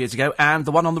 25 years ago. And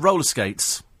the one on the roller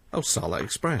skates. Oh, Starlight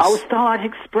Express. Oh, Starlight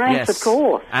Express, Yes. of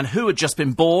course. And who had just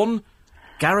been born?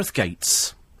 Gareth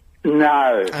Gates.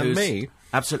 No. And me.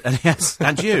 Absolutely, yes,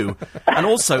 and you. And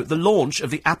also the launch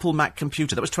of the Apple Mac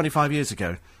computer. That was 25 years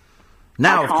ago.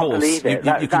 Now, I of can't course, believe it.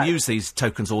 you can use these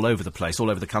tokens all over the place, all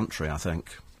over the country, I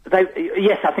think.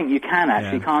 Yes, I think you can,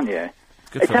 actually, can't you?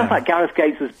 Good It for sounds them. like Gareth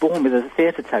Gates was born with a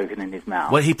theatre token in his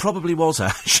mouth. Well, he probably was,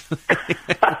 actually.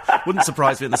 Wouldn't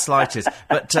surprise me in the slightest.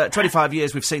 But 25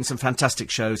 years, we've seen some fantastic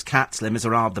shows. Cats, Les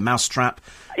Miserables, The Mousetrap.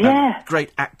 Yeah.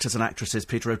 Great actors and actresses.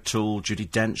 Peter O'Toole, Judi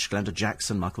Dench, Glenda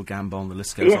Jackson, Michael Gambon, the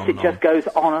list goes Yes, on it and just goes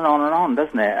on and on and on,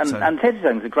 doesn't it? And, So- and theatre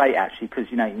tokens are great, actually,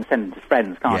 because, you know, you can send them to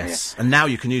friends, can't Yes, and now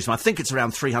you can use them. I think it's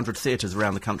around 300 theatres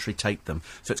around the country take them,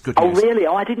 so it's good you? Oh, news. really?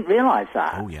 Oh, I didn't realise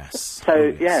that. Oh, yes. So, Oh,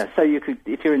 yes. yeah, so you could,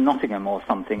 if you're in Nottingham or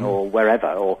something, or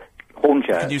wherever, or Hornchurch.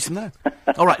 You can use them there.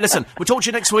 All right, listen, we'll talk to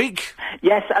you next week.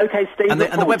 Yes, OK, Steve. And the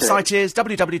look forward to website it. is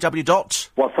www.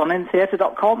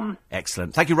 whatsonintheatre.com.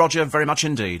 Excellent. Thank you, Roger, very much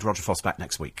indeed. Roger Foss back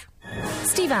next week.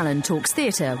 Steve Allen talks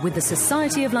theatre with the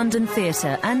Society of London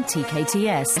Theatre and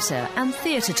TKTS. Theatre and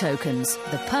theatre tokens,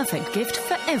 the perfect gift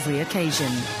for every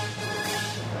occasion.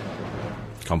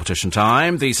 Competition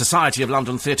time. The Society of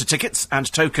London Theatre Tickets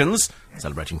and Tokens,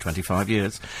 celebrating 25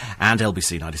 years, and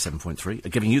LBC 97.3 are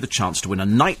giving you the chance to win a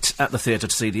night at the theatre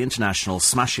to see the international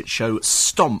smash hit show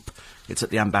Stomp. It's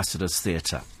at the Ambassadors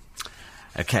Theatre.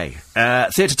 OK.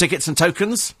 Theatre tickets and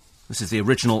tokens. This is the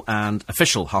original and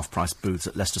official half-price booths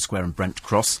at Leicester Square and Brent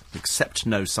Cross. Accept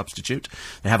no substitute.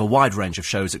 They have a wide range of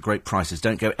shows at great prices.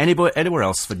 Don't go anywhere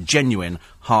else for genuine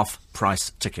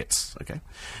half-price tickets, OK?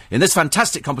 In this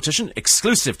fantastic competition,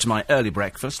 exclusive to my early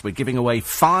breakfast, we're giving away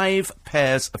 5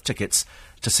 pairs of tickets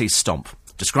to see Stomp,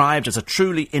 described as a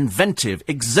truly inventive,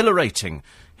 exhilarating,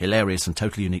 hilarious and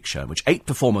totally unique show in which 8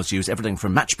 performers use everything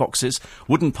from matchboxes,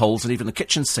 wooden poles and even the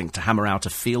kitchen sink to hammer out a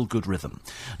feel-good rhythm.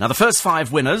 Now, the first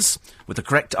 5 winners with the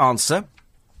correct answer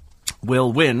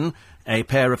will win a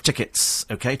pair of tickets,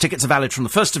 OK? Tickets are valid from the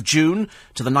 1st of June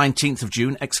to the 19th of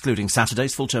June, excluding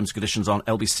Saturdays. Full terms and conditions on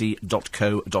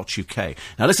lbc.co.uk.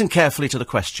 Now, listen carefully to the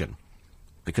question,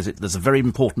 because there's a very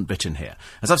important bit in here.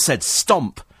 As I've said,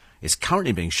 Stomp is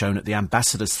currently being shown at the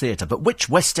Ambassadors Theatre, but which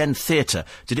West End theatre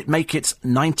did it make its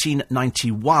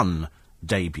 1991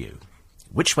 debut?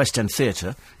 Which West End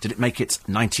theatre did it make its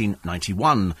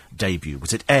 1991 debut?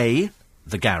 Was it A,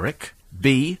 the Garrick,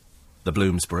 B, the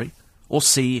Bloomsbury, or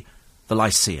C, the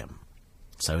Lyceum?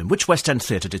 So in which West End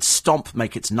theatre did Stomp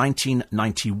make its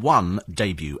 1991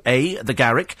 debut? A, the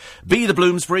Garrick, B, the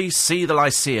Bloomsbury, C, the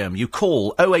Lyceum. You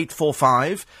call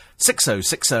 0845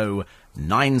 6060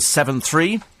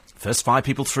 973. First 5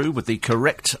 people through with the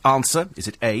correct answer. Is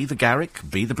it A, the Garrick,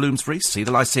 B, the Bloomsbury, C, the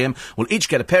Lyceum? Will each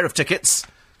get a pair of tickets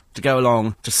to go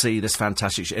along to see this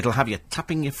fantastic show. It'll have you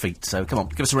tapping your feet, so come on,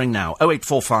 give us a ring now.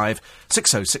 0845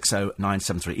 6060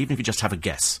 973, even if you just have a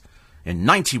guess. In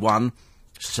 91,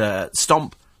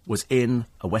 Stomp was in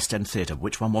a West End theatre.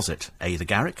 Which one was it? A, the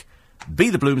Garrick, B,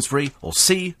 the Bloomsbury, or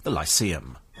C, the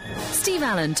Lyceum? Steve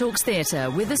Allen talks theatre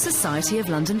with the Society of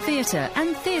London Theatre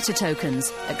and theatre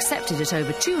tokens, accepted at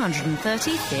over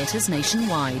 230 theatres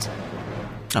nationwide.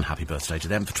 And happy birthday to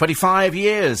them for 25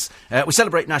 years. We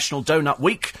celebrate National Donut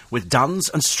Week with Duns,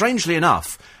 and strangely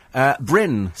enough,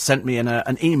 Bryn sent me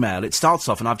an email. It starts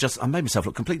off, and I made myself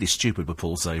look completely stupid with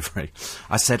Paul Savory.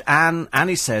 I said,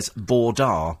 Annie says,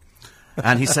 Bordar.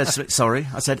 And he says, sorry,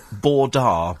 I said,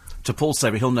 Bordar. To Paul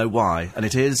Savory, he'll know why, and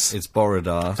it is... It's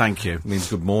Borodar. Thank you. It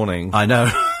means good morning. I know.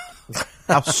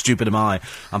 How stupid am I?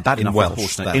 I'm bad enough Welsh,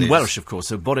 with that In is. Welsh, of course,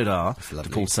 so Borodar to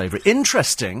Paul Savory.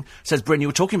 Interesting, says Bryn, you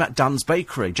were talking about Dunn's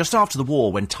Bakery. Just after the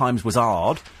war, when times was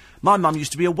hard, my mum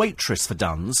used to be a waitress for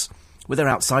Dunn's with their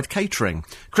outside catering.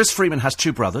 Chris Freeman has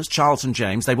two brothers, Charles and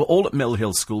James. They were all at Mill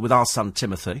Hill School with our son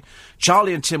Timothy.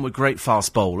 Charlie and Tim were great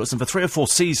fast bowlers, and for 3 or 4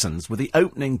 seasons were the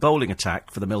opening bowling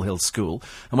attack for the Mill Hill School,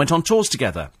 and went on tours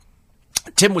together.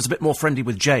 Tim was a bit more friendly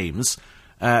with James,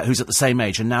 who's at the same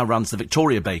age and now runs the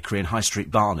Victoria Bakery in High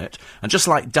Street, Barnet, and just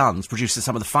like Dunn's, produces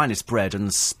some of the finest bread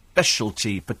and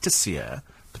specialty patisserie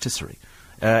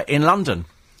in London.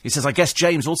 He says, I guess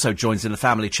James also joins in the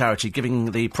family charity,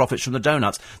 giving the profits from the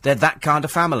donuts. They're that kind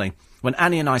of family. When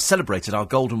Annie and I celebrated our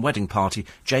golden wedding party,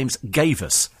 James gave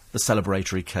us the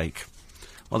celebratory cake.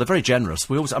 Well, they're very generous.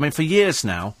 For years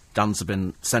now, Duns have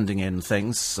been sending in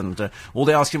things, and all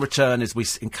they ask in return is we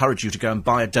encourage you to go and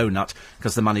buy a donut,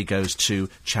 because the money goes to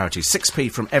charity. 6p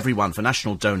from everyone for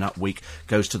National Donut Week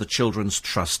goes to the Children's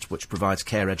Trust, which provides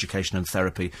care, education and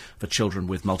therapy for children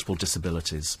with multiple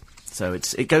disabilities. So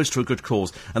it goes to a good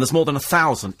cause. And there's more than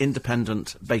 1,000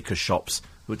 independent baker shops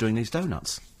who are doing these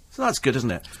donuts. So that's good,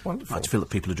 isn't it? It's wonderful. I like to feel that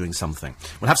people are doing something.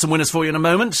 We'll have some winners for you in a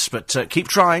moment, but keep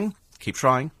trying. Keep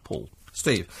trying. Paul.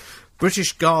 Steve,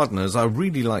 British gardeners, I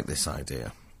really like this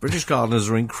idea. British gardeners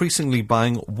are increasingly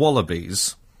buying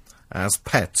wallabies as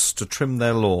pets to trim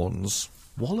their lawns.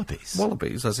 Wallabies?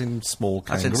 Wallabies, as in small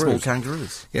kangaroos. As in small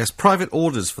kangaroos. Yes, private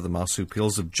orders for the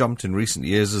marsupials have jumped in recent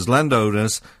years as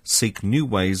landowners seek new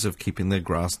ways of keeping their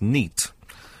grass neat.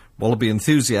 Wallaby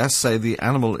enthusiasts say the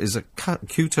animal is a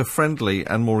cuter, friendly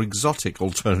and more exotic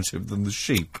alternative than the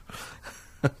sheep.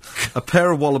 A pair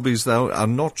of wallabies, though, are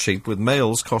not cheap, with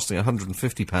males costing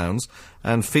 £150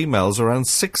 and females around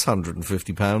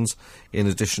 £650, in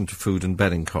addition to food and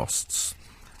bedding costs.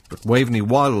 But Waveney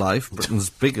Wildlife,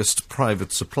 Britain's biggest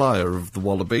private supplier of the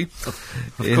wallaby,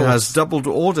 it has doubled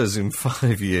orders in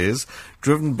 5 years,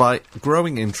 driven by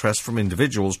growing interest from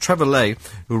individuals. Trevor Lay,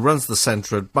 who runs the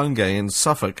centre at Bungay in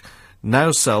Suffolk,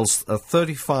 now sells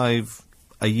 35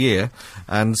 a year,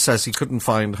 and says he could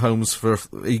find homes for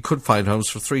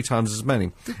 3 times as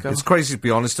many. It's crazy, to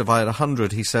be honest. If I had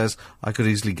 100, he says, I could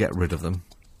easily get rid of them.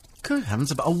 Good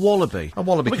heavens, about a wallaby. A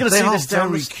wallaby. We're going to they see are this down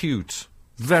very cute.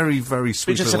 Very, very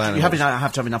sweet you little have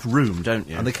animals. to have enough room, don't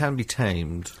you? And they can be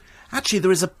tamed. Actually,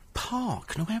 there is a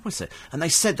park. No, where was it? And they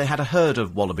said they had a herd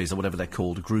of wallabies, or whatever they're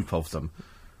called, a group of them.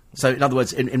 So, in other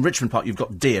words, in Richmond Park, you've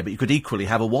got deer, but you could equally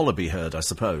have a wallaby herd, I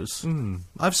suppose.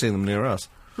 I've seen them near us.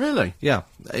 Really? Yeah.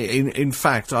 In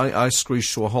fact, I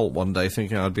screeched to a halt one day,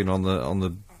 thinking I'd been on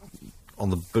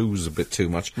the booze a bit too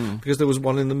much, because there was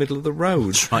one in the middle of the road.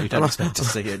 That's right, you don't expect to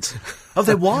see it. Oh,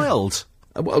 they're wild.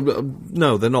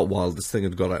 No, they're not wild. This thing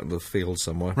had got out of the field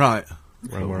somewhere. Right.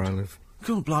 Around where I live.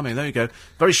 Cool, blimey, there you go.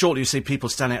 Very shortly you see people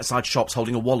standing outside shops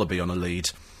holding a wallaby on a lead.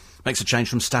 Makes a change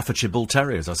from Staffordshire Bull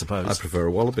Terriers, I suppose. I prefer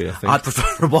a wallaby, I think. I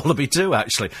prefer a wallaby too,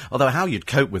 actually. Although how you'd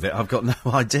cope with it, I've got no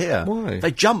idea. Why?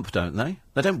 They jump, don't they?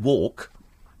 They don't walk.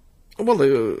 Well,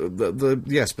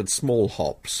 yes, but small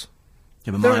hops.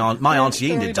 Yeah, but my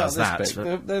Auntie Enid does that.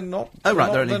 They're not. Oh,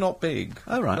 right, they're not big.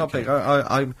 Oh, right, Not okay. big.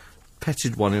 I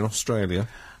petted one in Australia.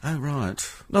 Oh, right.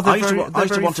 No, I used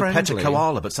to want to pet a friendly.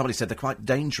 koala, but somebody said they're quite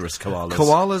dangerous, koalas.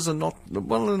 Koalas are not.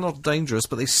 Well, they're not dangerous,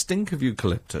 but they stink of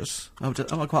eucalyptus. I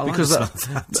quite like because the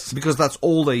smell of that. because that's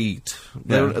all they eat.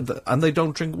 Yeah. And they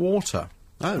don't drink water.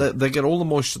 Oh. They get all the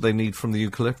moisture they need from the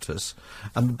eucalyptus,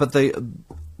 but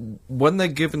when they're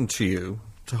given to you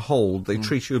to hold, they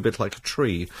treat you a bit like a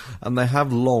tree, and they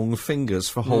have long fingers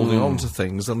for holding on to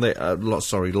things, and they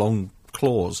long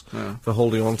claws for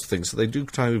holding on to things, so they do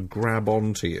kind of grab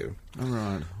onto you. All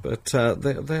right. But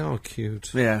they are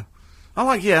cute. Yeah. I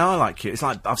like cute. It's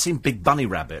like, I've seen big bunny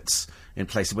rabbits in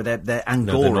places where they're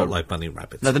Angora. No, they're not like bunny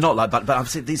rabbits. No, they're not like, but I've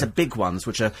seen these are big ones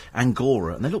which are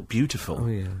Angora, and they look beautiful. Oh,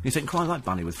 yeah. You think, quite like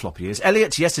bunny with floppy ears.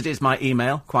 Elliot, yes, it is my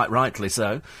email, quite rightly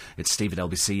so. It's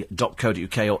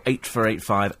steve@lbc.co.uk or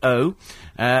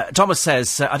 84850. Thomas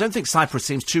says, I don't think Cyprus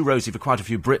seems too rosy for quite a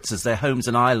few Brits as their homes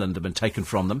and island have been taken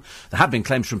from them. There have been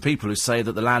claims from people who say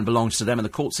that the land belongs to them and the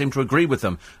courts seem to agree with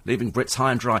them, leaving Brits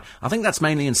high and dry. I think that's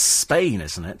mainly in Spain,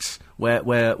 isn't it?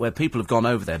 Where people have gone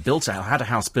over there, had a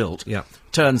house built. Yeah.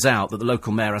 Turns out that the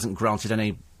local mayor hasn't granted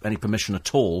any permission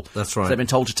at all. That's right. So they've been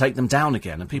told to take them down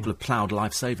again, and people have ploughed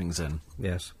life savings in.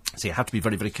 Yes. So you have to be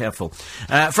very, very careful.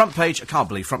 Front page, I can't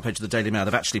believe, front page of the Daily Mail,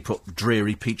 they've actually put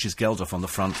dreary Peaches Geldof on the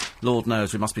front. Lord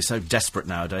knows, we must be so desperate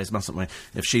nowadays, mustn't we,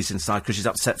 if she's inside because she's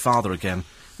upset father again.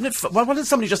 Why didn't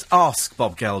somebody just ask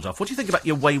Bob Geldof, what do you think about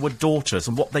your wayward daughters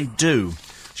and what they do?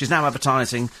 She's now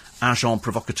advertising Agent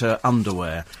Provocateur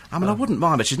underwear. I mean, I wouldn't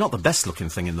mind, but she's not the best-looking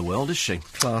thing in the world, is she?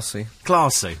 Classy.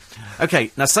 Classy.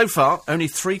 OK, now, so far, only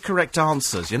 3 correct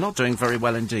answers. You're not doing very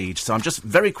well indeed. So I'm just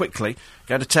very quickly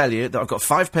going to tell you that I've got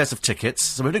 5 pairs of tickets.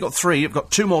 So we've only got 3. I've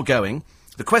got 2 more going.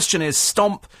 The question is,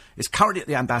 Stomp is currently at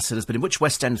the Ambassadors, but in which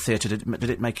West End theatre did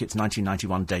it make its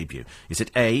 1991 debut? Is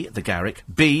it A, the Garrick,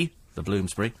 B, the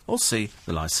Bloomsbury, or C,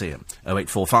 the Lyceum?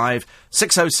 0845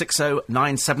 6060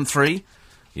 973.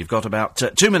 You've got about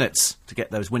 2 minutes to get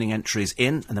those winning entries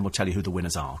in, and then we'll tell you who the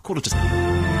winners are.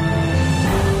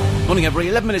 6:45. Morning, everybody.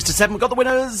 11 minutes to 7. We've got the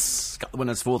winners. Got the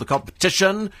winners for the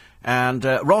competition. And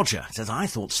Roger says, I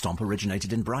thought Stomp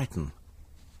originated in Brighton.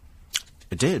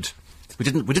 It did. We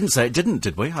didn't say it didn't,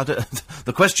 did we?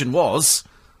 The question was,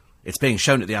 it's being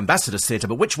shown at the Ambassadors Theatre,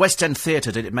 but which West End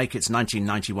theatre did it make its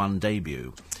 1991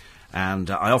 debut?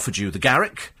 And I offered you the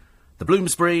Garrick, the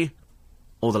Bloomsbury,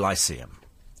 or the Lyceum.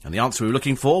 And the answer we were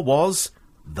looking for was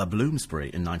the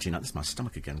Bloomsbury in 1990. This is my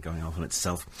stomach again going off on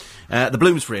itself. The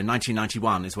Bloomsbury in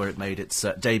 1991 is where it made its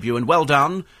debut. And well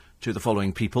done to the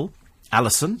following people.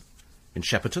 Alison in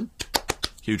Shepperton.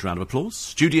 Huge round of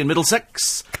applause. Judy in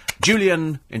Middlesex.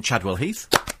 Julian in Chadwell Heath.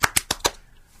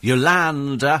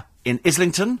 Yolanda in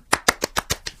Islington.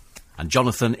 And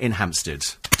Jonathan in Hampstead.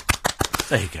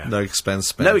 There you go. No expense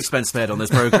spared. No expense spared on this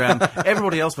programme.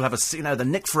 Everybody else will have the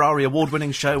Nick Ferrari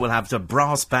award-winning show will have the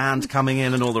brass band coming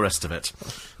in and all the rest of it.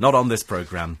 Not on this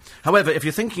programme. However, if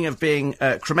you're thinking of being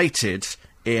cremated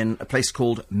in a place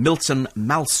called Milton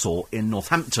Malsaw in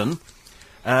Northampton,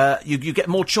 you get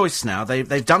more choice now.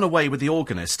 They've done away with the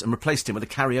organist and replaced him with a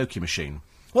karaoke machine.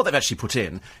 What they've actually put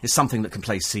in is something that can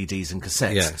play CDs and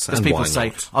cassettes. Yes, because people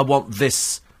say, I want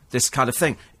this kind of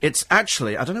thing. It's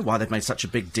actually, I don't know why they've made such a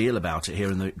big deal about it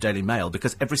here in the Daily Mail,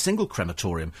 because every single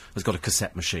crematorium has got a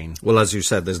cassette machine. Well, as you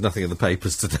said, there's nothing in the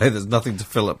papers today. There's nothing to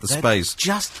fill up the space.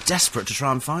 Just desperate to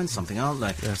try and find something, aren't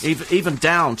they? Yes. Even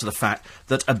down to the fact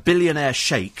that a billionaire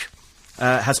sheikh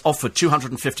has offered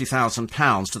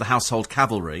 £250,000 to the Household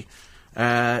Cavalry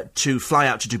to fly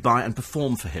out to Dubai and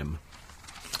perform for him.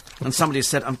 And somebody has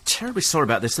said, I'm terribly sorry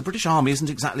about this, the British Army isn't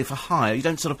exactly for hire, you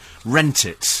don't sort of rent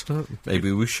it.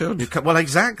 Maybe we should. Well,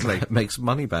 exactly. It makes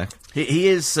money back.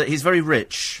 He's very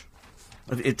rich.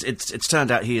 It's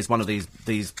turned out he is one of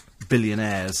these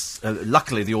billionaires.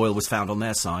 Luckily, the oil was found on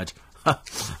their side.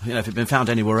 If it had been found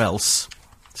anywhere else.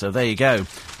 So there you go.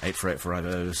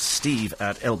 84850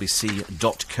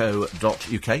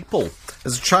 steve@lbc.co.uk. Paul.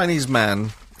 There's a Chinese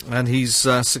man, and he's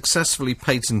successfully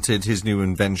patented his new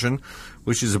invention,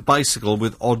 which is a bicycle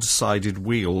with odd-sided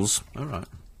wheels. All right.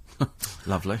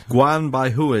 Lovely. Guan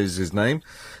Baihui is his name.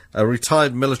 A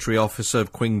retired military officer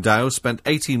of Qingdao spent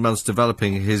 18 months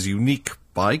developing his unique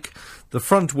bike. The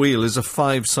front wheel is a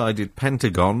 5-sided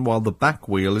pentagon, while the back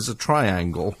wheel is a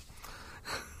triangle.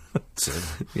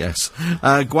 Yes.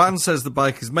 Guan says the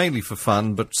bike is mainly for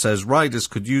fun, but says riders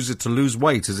could use it to lose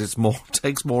weight as it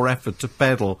takes more effort to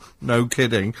pedal. No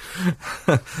kidding.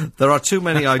 There are too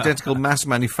many identical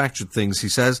mass-manufactured things, he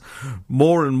says.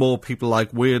 More and more people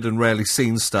like weird and rarely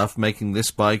seen stuff. Making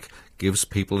this bike gives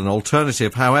people an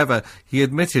alternative. However, he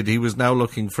admitted he was now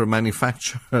looking for a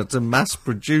manufacturer to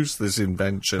mass-produce this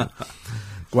invention.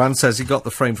 Guan says he got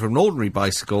the frame from an ordinary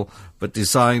bicycle, but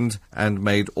designed and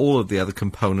made all of the other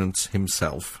components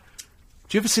himself.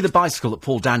 Do you ever see the bicycle that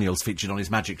Paul Daniels featured on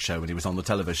his magic show when he was on the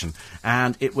television?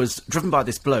 And it was driven by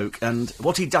this bloke, and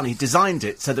what he'd done, he designed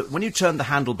it so that when you turned the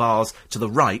handlebars to the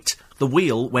right, the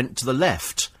wheel went to the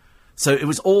left. So it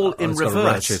was all in reverse. Got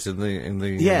a ratchet in the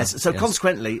yes, so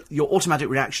consequently, your automatic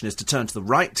reaction is to turn to the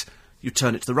right, you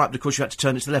turn it to the right, but of course you had to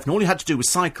turn it to the left. And all you had to do was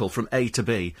cycle from A to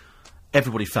B.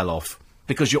 Everybody fell off.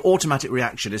 Because your automatic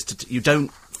reaction is you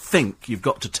don't think you've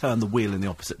got to turn the wheel in the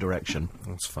opposite direction.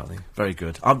 That's funny. Very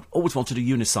good. I've always wanted a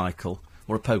unicycle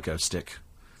or a pogo stick.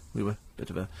 We were a bit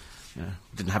of a Yeah,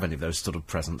 didn't have any of those sort of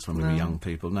presents when we were young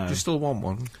people, no. Do you still want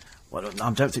one? Well,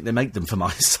 I don't think they make them for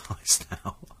my size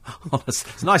now.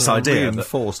 Honestly, it's a nice idea.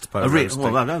 Reinforced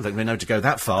Well, I don't think we know to go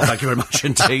that far. Thank you very much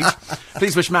indeed.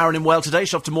 Please wish Marilyn well today.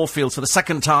 She's off to Moorfields for the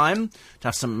second time to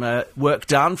have some work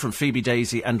done from Phoebe,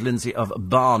 Daisy and Lindsay of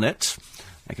Barnet.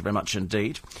 Thank you very much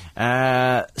indeed.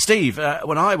 Steve,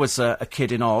 when I was a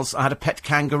kid in Oz, I had a pet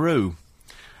kangaroo.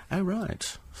 Oh, right.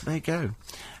 So there you go.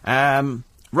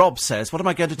 Rob says, what am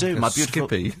I going to do? My beautiful...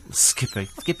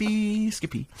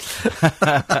 Skippy.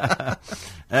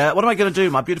 What am I going to do?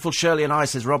 My beautiful Shirley and I,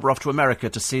 says Rob, are off to America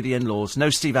to see the in-laws. No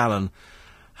Steve Allen.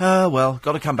 Well,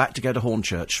 got to come back to go to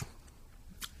Hornchurch.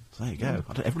 So there you go.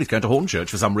 Everybody's going to Hornchurch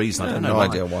for some reason. I don't know. No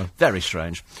idea why. Very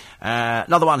strange.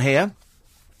 Another one here.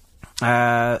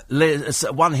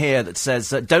 One here that says,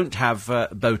 don't have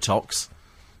Botox.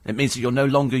 It means that you're no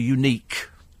longer unique.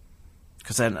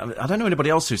 Because then, I don't know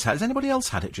anybody else who's had... Has anybody else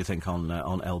had it, do you think, on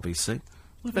LBC?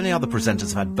 What if any other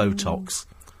presenters have had Botox?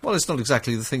 Well, it's not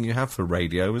exactly the thing you have for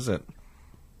radio, is it?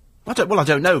 I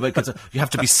don't know, because you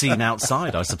have to be seen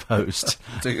outside, I suppose.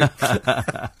 Do you?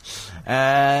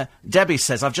 Debbie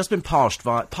says, I've just been passed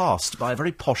by a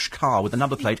very posh car with the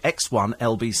number plate X1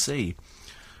 LBC.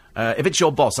 If it's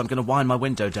your boss, I'm going to wind my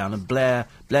window down and blare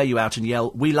you out and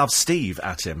yell, "We love Steve"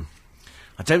 at him.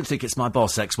 I don't think it's my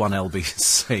boss, X1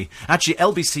 LBC. Actually,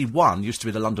 LBC1 used to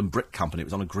be the London Brick Company. It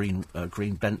was on a green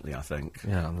Bentley, I think.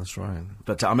 Yeah, that's right.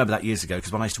 But I remember that years ago,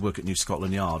 because when I used to work at New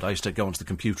Scotland Yard, I used to go onto the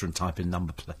computer and type in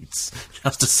number plates,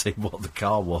 just to see what the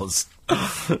car was.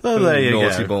 Oh, there you go.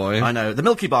 Naughty boy. I know. The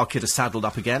Milky Bar Kid is saddled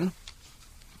up again.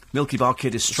 Milky Bar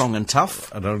Kid is strong and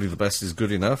tough. And only the best is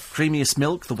good enough. Creamiest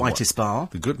milk, the whitest bar.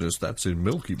 The goodness, that's in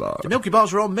Milky Bar. The Milky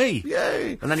Bars are on me.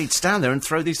 Yay! And then he'd stand there and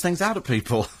throw these things out at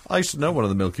people. I used to know one of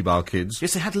the Milky Bar kids.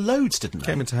 Yes, they had loads, didn't they?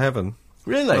 Came into heaven.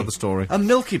 Really? Another story. A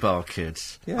Milky Bar Kid.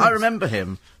 Yes. I remember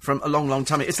him from a long, long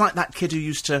time. It's like that kid who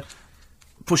used to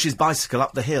push his bicycle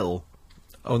up the hill.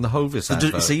 Oh, and the Hovis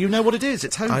advert. So you know what it is.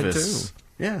 It's Hovis. I do.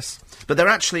 Yes. But they're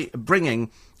actually bringing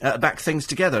back things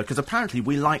together, because apparently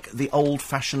we like the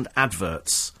old-fashioned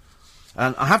adverts.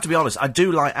 And I have to be honest, I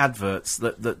do like adverts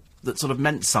that sort of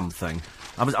meant something.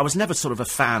 I was never sort of a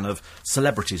fan of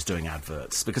celebrities doing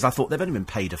adverts, because I thought they've only been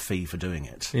paid a fee for doing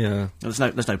it. Yeah. There's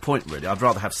no point, really. I'd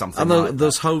rather have something and like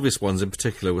those Hovis ones in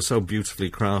particular were so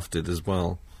beautifully crafted as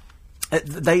well.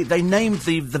 They named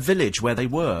the village where they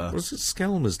were. Was it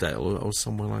Skelmersdale or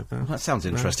somewhere like that? Well, that sounds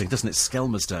interesting, doesn't it?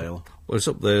 Skelmersdale. Well, it's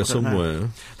up there somewhere.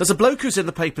 There's a bloke who's in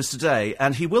the papers today,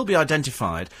 and he will be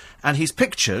identified, and he's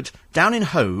pictured down in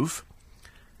Hove.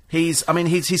 He's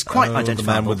quite identifiable. The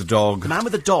man with the dog. The man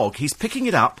with the dog. He's picking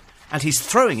it up, and he's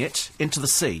throwing it into the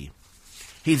sea.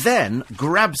 He then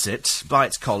grabs it by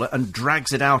its collar and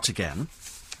drags it out again.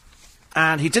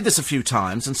 And he did this a few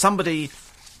times, and somebody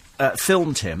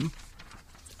filmed him.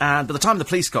 And by the time the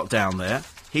police got down there,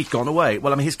 he'd gone away.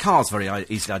 Well, I mean, his car's very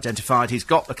easily identified. He's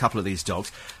got a couple of these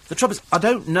dogs. The trouble is, I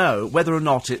don't know whether or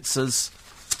not it's as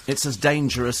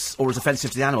dangerous or as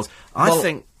offensive to the animals. I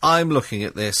think... I'm looking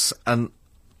at this, and...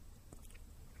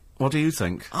 What do you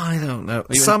think? I don't know.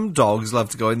 Some dogs love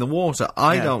to go in the water.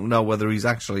 I don't know whether he's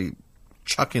actually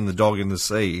chucking the dog in the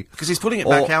sea. Because he's putting it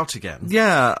back out again.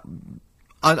 Yeah.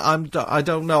 I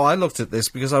don't know. I looked at this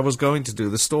because I was going to do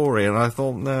the story, and I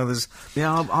thought, no, there's...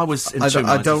 Yeah, I was in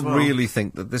I don't really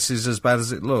think that this is as bad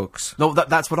as it looks. No,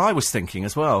 that's what I was thinking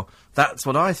as well. That's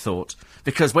what I thought.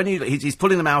 Because when he's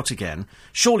pulling them out again,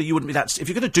 surely you wouldn't be that... If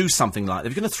you're going to do something like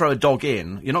that, if you're going to throw a dog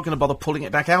in, you're not going to bother pulling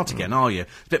it back out again, are you?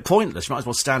 It's a bit pointless. You might as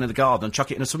well stand in the garden and chuck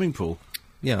it in a swimming pool.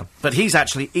 Yeah. But he's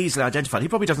actually easily identified. He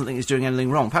probably doesn't think he's doing anything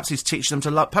wrong. Perhaps he's teaching them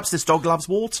to love... Perhaps this dog loves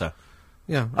water.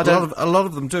 Yeah, a lot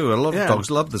of them do. A lot of dogs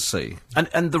love the sea.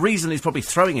 And the reason he's probably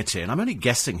throwing it in, I'm only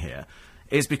guessing here,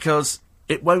 is because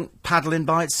it won't paddle in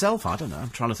by itself. I don't know.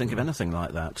 I'm trying to think of anything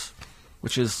like that,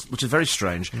 which is very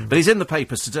strange. But he's in the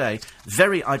papers today,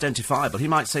 very identifiable. He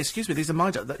might say, "Excuse me, these are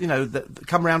my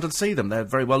come round and see them. They're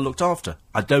very well looked after."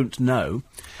 I don't know.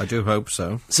 I do hope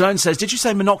so. Simone says, "Did you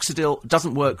say minoxidil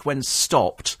doesn't work when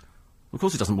stopped?" Of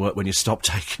course it doesn't work when you stop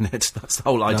taking it. That's the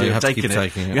whole idea of taking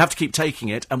it. You have to keep taking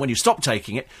it, and when you stop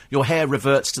taking it, your hair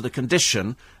reverts to the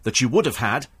condition that you would have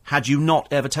had you not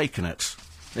ever taken it.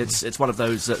 It's one of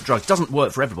those drugs. Doesn't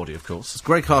work for everybody, of course. There's a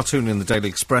great cartoon in the Daily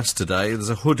Express today. There's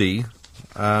a hoodie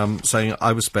saying,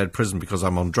 "I was spared prison because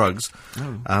I'm on drugs."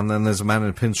 Oh. And then there's a man in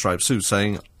a pinstripe suit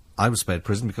saying, "I was spared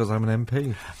prison because I'm an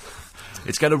MP."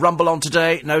 It's going to rumble on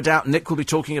today. No doubt Nick will be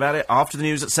talking about it after the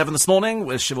news at 7 this morning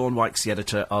with Siobhan Wykes, the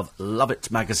editor of Love It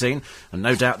magazine. And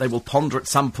no doubt they will ponder at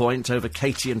some point over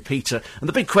Katie and Peter. And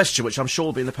the big question, which I'm sure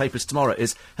will be in the papers tomorrow,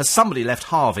 is, has somebody left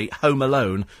Harvey home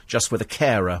alone, just with a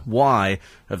carer? Why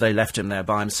have they left him there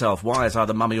by himself? Why has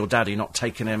either mummy or daddy not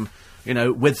taken him,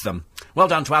 with them? Well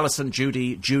done to Alison,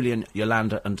 Judy, Julian,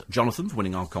 Yolanda and Jonathan for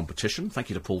winning our competition.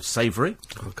 Thank you to Paul Savoury.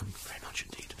 Welcome very much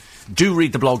indeed. Do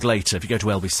read the blog later if you go to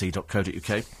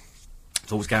lbc.co.uk.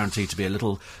 It's always guaranteed to be a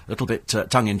little bit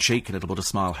tongue-in-cheek, a little bit of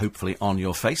smile, hopefully, on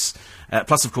your face.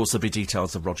 Plus, of course, there'll be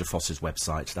details of Roger Foss's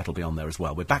website. That'll be on there as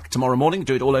well. We're back tomorrow morning,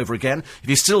 do it all over again. If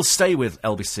you still stay with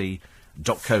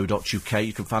lbc.co.uk,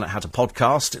 you can find out how to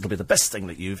podcast. It'll be the best thing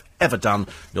that you've ever done.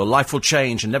 Your life will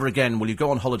change, and never again will you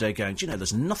go on holiday going, do you know,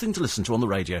 there's nothing to listen to on the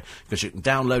radio, because you can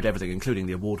download everything, including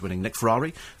the award-winning Nick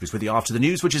Ferrari, who's with you after the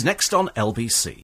news, which is next on LBC.